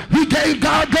 He gave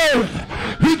God glory.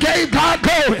 He gave God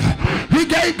glory. He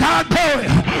gave God glory.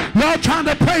 Y'all trying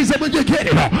to praise him when you get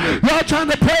it. Y'all trying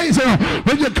to praise him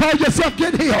when you call yourself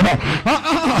get healed.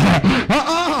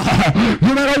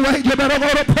 You better wait. You better go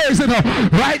to praising him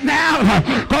right now,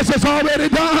 because it's already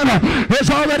done. It's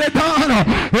already done.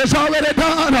 It's already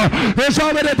done. It's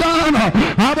already done.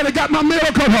 I already got my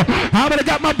miracle. I already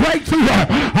got my breakthrough.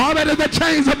 Already the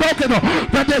chains are broken.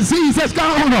 The disease is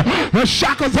gone. The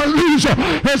shackles are loose.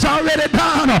 It's already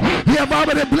done. He have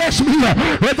already blessed me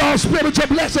with all spiritual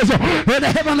blessings in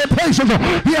the heavenly places.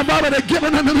 He have already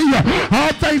given unto me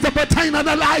all things that pertain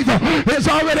unto life. It's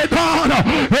already done.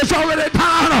 It's already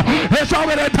done. It's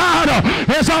already done.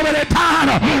 It's already done.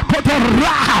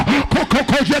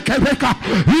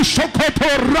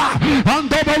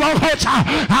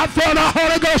 I feel the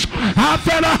Holy Ghost. I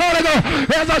feel the Holy Ghost.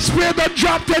 There's a spirit that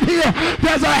dropped in here.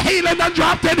 There's a healing that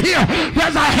dropped in here.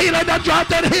 There's a healing that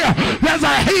dropped in here. There's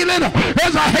a healing.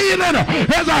 There's a healing.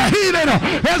 There's a healing.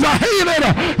 There's a healing.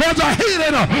 There's a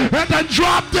healing that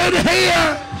dropped in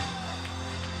here.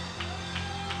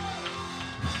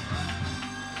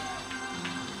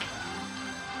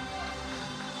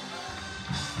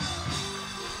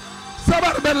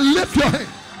 Somebody better lift your hand.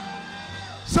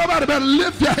 Somebody better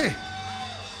lift your hand.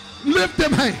 Lift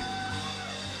them hand.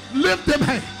 Lift them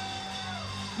hand.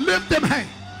 Lift them hand.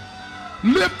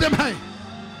 Lift them hand.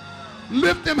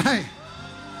 Lift them hand.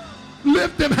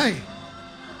 Lift them hand.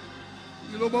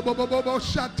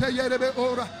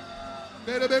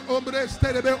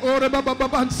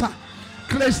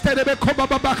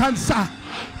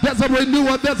 There's a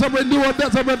renewal, there's a renewal,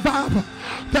 there's a revival,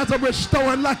 there's a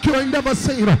restoring like you ain't never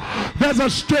seen. There's a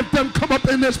strength that come up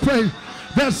in this place.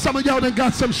 There's some of y'all that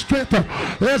got some strength.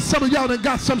 There's some of y'all that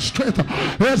got some strength.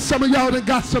 There's some of y'all that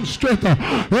got some strength.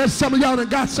 There's some of y'all that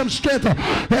got some strength.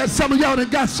 There's some of y'all that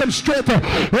got some strength.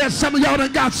 There's some of y'all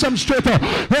that got some strength.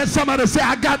 There's somebody say,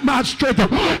 I got my strength.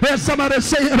 There's somebody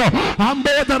saying, I'm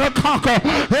more than a conqueror.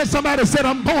 There's somebody said,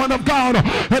 I'm born of God.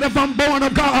 And if I'm born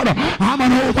of God, I'm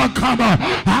an overcomer.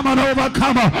 I'm an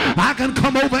overcomer. I can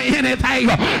come over anything.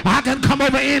 I can come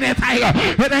over anything.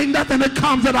 It ain't nothing that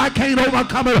comes that I can't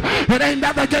overcome it. It ain't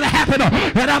nothing gonna happen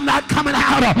and I'm not coming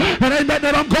out of. It ain't nothing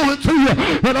that I'm going through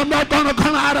and I'm not gonna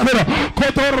come out of it.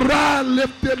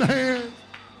 Lift them hands.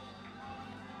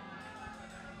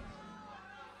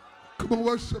 Come on,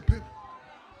 worship him.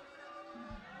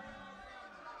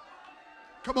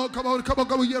 Come on, come on, come on,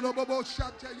 come on.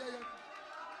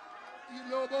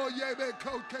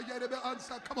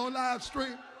 Come on, live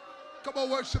stream. Come on,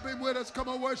 worship him with us. Come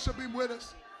on, worship him with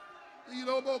us.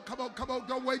 Come on, come on.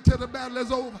 Don't wait till the battle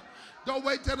is over. Don't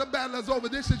wait till the battle is over.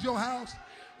 This is your house.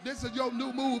 This is your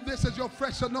new move. This is your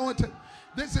fresh anointing.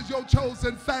 This is your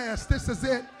chosen fast. This is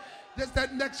it. This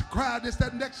that next cry. This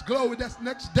that next glory. That's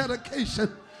next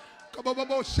dedication. Come on,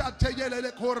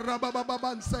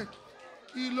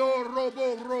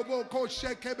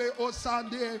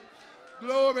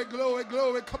 glory, glory,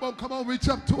 glory. Come on, come on. Reach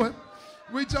up to him.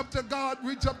 Reach up to God.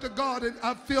 Reach up to God. And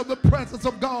I feel the presence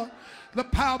of God. The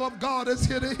power of God is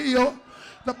here to heal.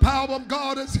 The power of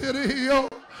God is here to heal.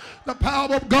 The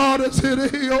power of God is here to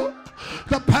heal.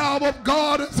 The power of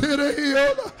God is here to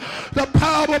heal. The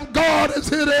power of God is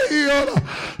here to heal.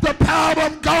 The power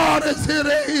of God is here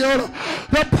to heal.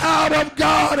 The power of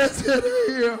God is here to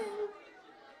heal.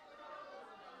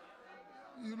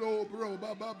 You know, bro.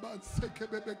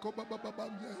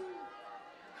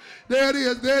 There it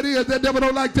is, there it is. That devil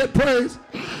don't like that praise.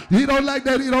 He don't like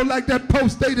that. He don't like that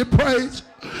post-dated praise.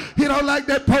 He don't like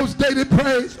that post-dated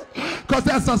praise. Because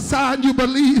that's a sign you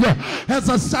believe. That's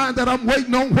a sign that I'm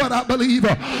waiting on what I believe.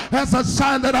 That's a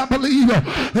sign that I believe.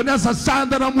 And that's a sign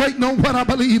that I'm waiting on what I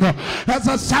believe. That's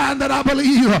a sign that I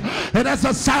believe. And that's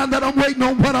a sign that I'm waiting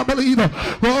on what I believe.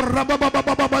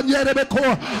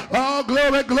 Oh,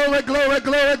 glory, glory, glory,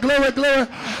 glory, glory, glory,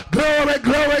 glory,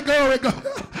 glory, glory, glory.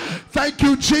 Thank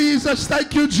you, Jesus.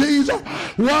 Thank you, Jesus.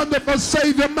 Wonderful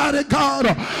Savior, mighty God.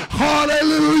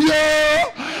 Hallelujah.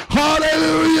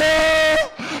 Hallelujah.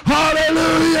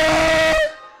 Hallelujah.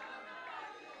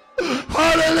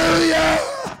 Hallelujah.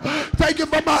 Thank you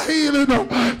for my healing.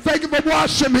 Thank you for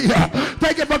washing me.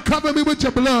 Thank you for covering me with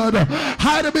your blood.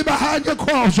 Hiding me behind your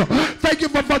cross. Thank you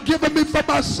for forgiving me for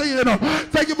my sin.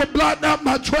 Thank you for blotting out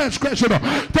my transgression.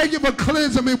 Thank you for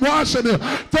cleansing me, washing me,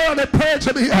 thoroughly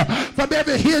purging me from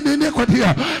every hidden iniquity,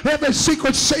 every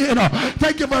secret sin.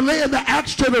 Thank you for laying the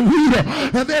axe to the root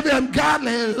of every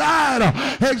ungodly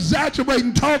lie,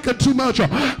 exaggerating, talking too much,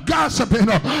 gossiping,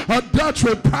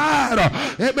 adultery, pride,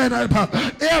 amen,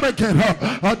 arrogant,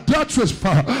 adulterous,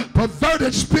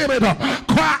 perverted spirit.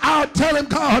 Cry out, tell him,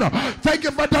 God, thank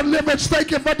you for deliverance,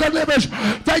 thank you for deliverance,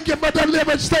 thank you for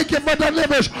deliverance, thank you for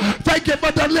deliverance, thank you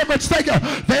for deliverance, thank you.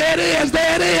 There it is,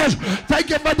 there it is. Thank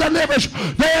you for deliverance,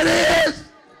 there it is.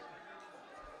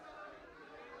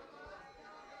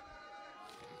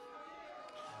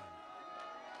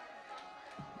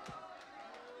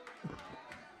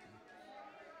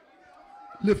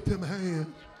 Lift them hands.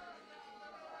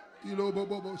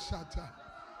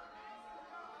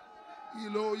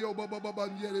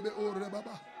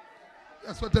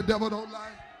 That's what the devil don't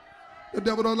like. The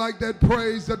devil don't like that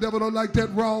praise. The devil don't like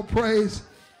that raw praise.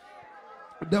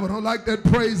 The devil don't like that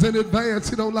praise in advance.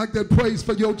 He don't like that praise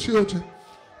for your children.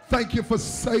 Thank you for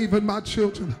saving my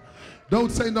children.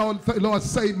 Don't say, no, Lord,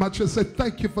 save my children. Say,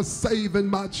 thank you for saving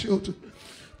my children.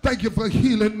 Thank you for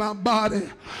healing my body.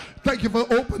 Thank you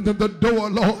for opening the door,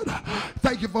 Lord.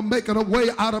 Thank you for making a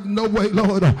way out of no way,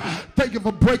 Lord. Thank you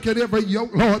for breaking every yoke,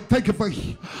 Lord. Thank you for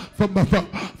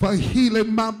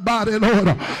healing my body,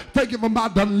 Lord. Thank you for my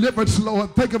deliverance,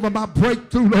 Lord. Thank you for my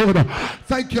breakthrough, Lord.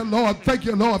 Thank you, Lord. Thank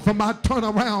you, Lord, for my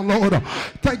turnaround, Lord.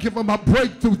 Thank you for my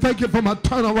breakthrough. Thank you for my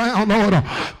turnaround, Lord.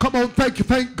 Come on, thank you.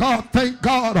 Thank God. Thank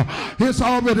God. It's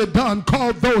already done.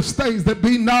 Call those things that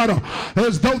be not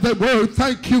as though they were.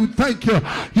 Thank you. Thank you.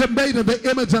 You're made in the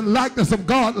image and likeness of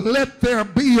God. Let there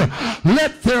be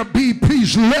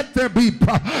peace. Let there be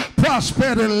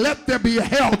prosperity. Let there be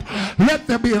health. Let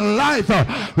there be life.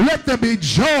 Let there be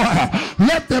joy.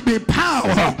 Let there be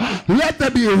power. Let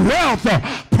there be wealth.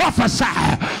 Prophesy.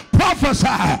 Prophesy.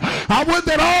 I want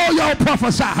that all y'all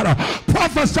prophesy.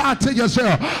 Prophesy to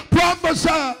yourself.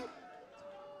 Prophesy.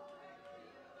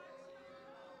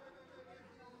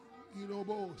 You know,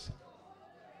 boys.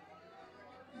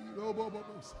 You know,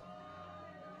 boys.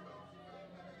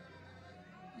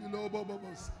 You know,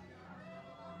 boys.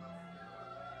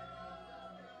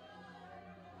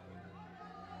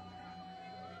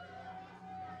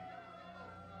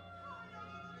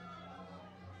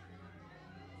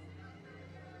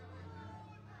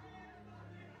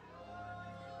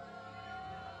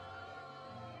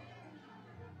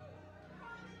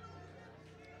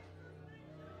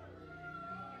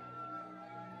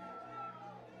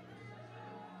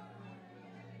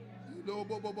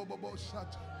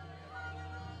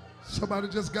 Somebody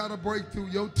just got a breakthrough.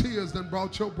 Your tears done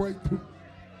brought your breakthrough.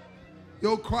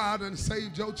 Your cry done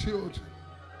saved your children.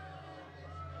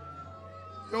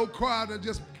 Your cry done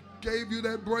just gave you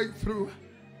that breakthrough.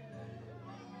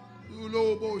 The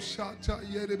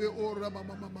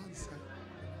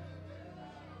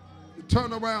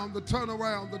turnaround, the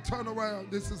turnaround, the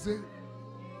turnaround. This is it.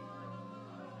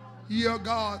 Ye are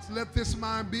gods, let this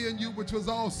mind be in you, which was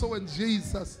also in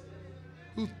Jesus,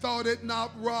 who thought it not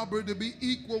robbery to be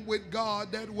equal with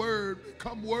God. That word,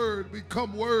 become word,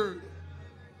 become word.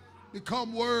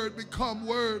 Become word, become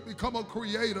word, become a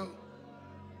creator.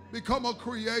 Become a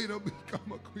creator,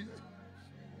 become a creator.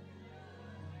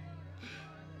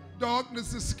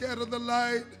 Darkness is scared of the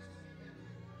light.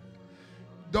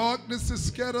 Darkness is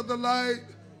scared of the light.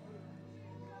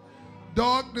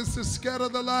 Darkness is scared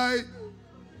of the light.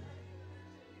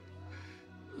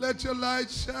 Let your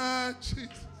light shine,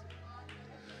 Jesus.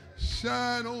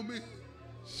 Shine on me.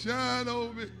 Shine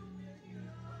on me.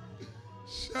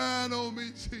 Shine on me,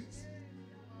 Jesus.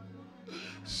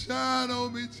 Shine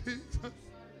on me, Jesus.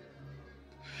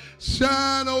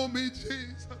 Shine on me,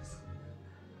 Jesus.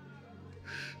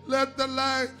 Let the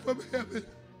light from heaven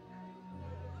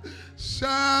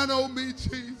shine on me,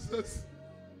 Jesus.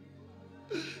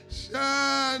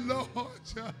 Shine, Lord,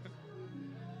 shine.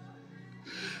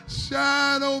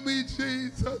 Shine on me,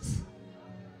 Jesus.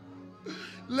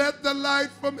 Let the light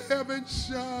from heaven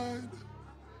shine.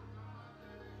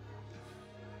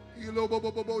 You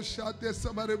know, shout, there's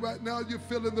somebody right now, you're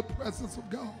feeling the presence of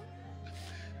God.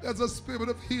 There's a spirit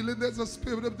of healing. There's a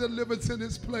spirit of deliverance in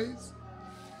this place.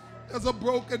 There's a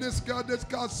brokenness, God, that's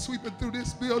God sweeping through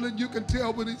this building. You can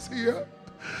tell when he's here.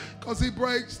 Because he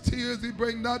brings tears. He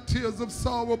brings not tears of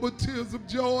sorrow, but tears of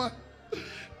joy.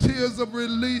 Tears of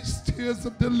release. Tears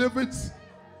of deliverance.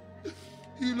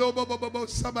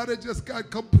 Somebody just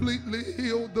got completely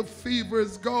healed. The fever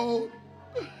is gone.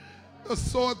 The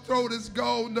sore throat is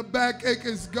gone. The backache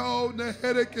is gone. The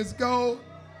headache is gone.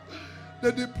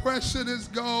 The depression is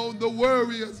gone. The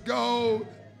worry is gone.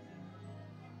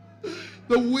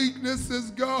 The weakness is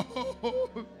gone.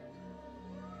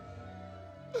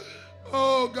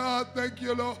 Oh, God, thank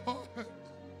you, Lord.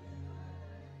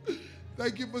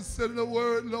 Thank you for sending the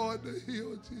word, Lord, to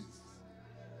heal, Jesus.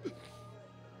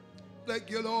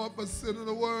 Thank you, Lord, for sending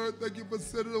the word. Thank you for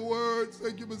sending the words.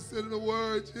 Thank you for sending the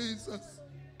word, Jesus.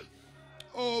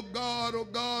 Oh, God, oh,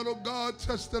 God, oh, God,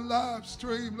 touch the live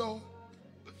stream, Lord.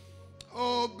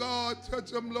 Oh, God,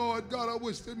 touch them, Lord. God, I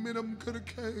wish that many of them could have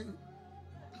came.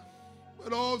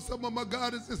 But all some of my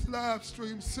God is this live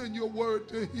stream. Send your word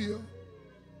to heal.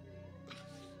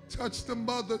 Touch the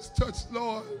mothers. Touch,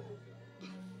 Lord.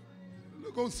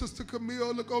 Look on Sister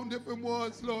Camille. Look on different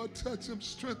ones, Lord. Touch them.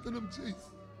 Strengthen them,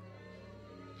 Jesus.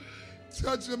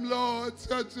 Touch them, Lord.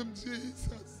 Touch them,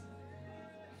 Jesus.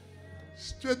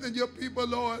 Strengthen your people,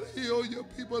 Lord. Heal your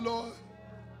people, Lord.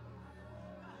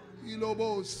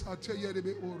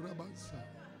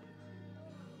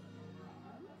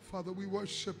 Father, we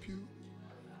worship you.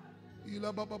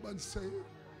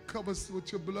 Cover us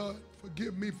with your blood.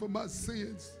 Forgive me for my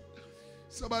sins.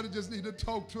 Somebody just need to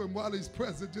talk to him while he's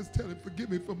present. Just tell him, forgive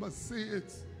me for my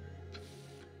sins.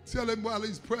 Tell him while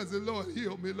he's present, Lord,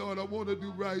 heal me, Lord. I want to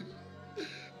do right.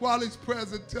 While he's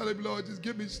present, tell him, Lord, just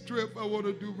give me strength. I want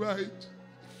to do right.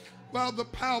 While the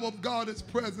power of God is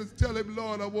present, tell him,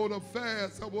 Lord, I want to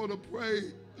fast. I want to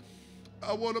pray.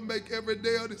 I want to make every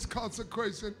day of this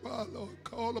consecration. My Lord,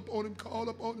 call upon him, call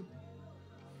upon him.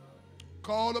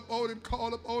 Call upon him,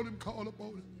 call upon him, call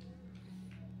upon him.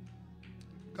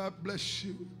 God bless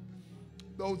you.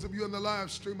 Those of you in the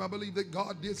live stream, I believe that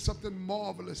God did something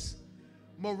marvelous,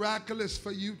 miraculous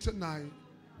for you tonight.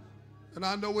 And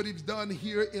I know what he's done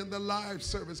here in the live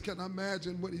service. Can I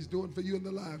imagine what he's doing for you in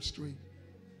the live stream?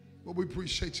 But we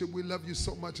appreciate you. We love you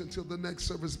so much. Until the next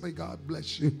service, may God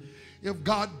bless you. If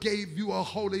God gave you a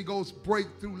Holy Ghost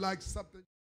breakthrough like something.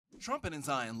 Trumpet and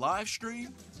Zion live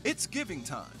stream, it's giving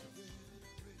time.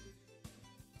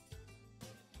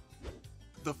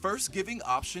 The first giving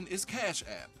option is Cash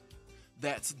App.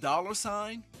 That's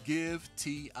 $give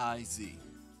TIZ.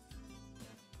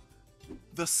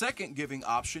 The second giving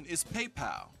option is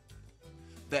PayPal.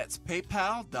 That's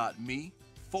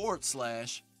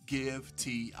paypal.me/give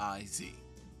TIZ.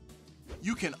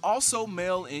 You can also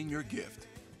mail in your gift.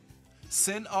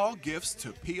 Send all gifts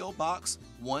to P.O. Box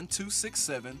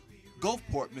 1267,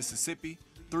 Gulfport, Mississippi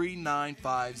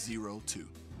 39502.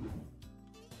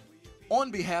 On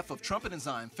behalf of Trumpet and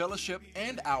Zion Fellowship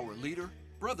and our leader,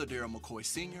 Brother Darryl McCoy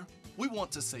Sr., we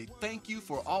want to say thank you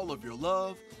for all of your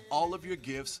love, all of your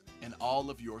gifts, and all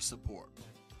of your support.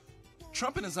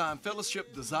 Trumpet and Zion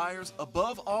Fellowship desires,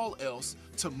 above all else,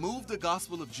 to move the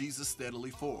gospel of Jesus steadily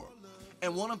forward.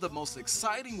 And one of the most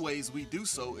exciting ways we do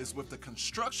so is with the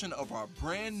construction of our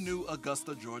brand new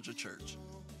Augusta, Georgia church.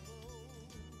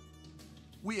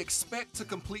 We expect to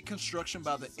complete construction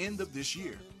by the end of this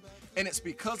year. And it's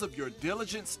because of your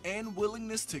diligence and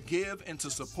willingness to give and to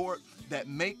support that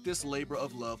make this labor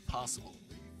of love possible.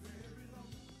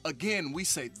 Again, we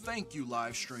say thank you,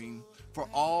 Livestream, for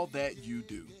all that you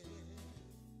do.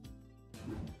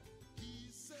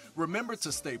 Remember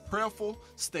to stay prayerful,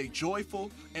 stay joyful,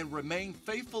 and remain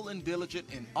faithful and diligent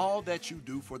in all that you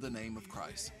do for the name of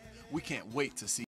Christ. We can't wait to see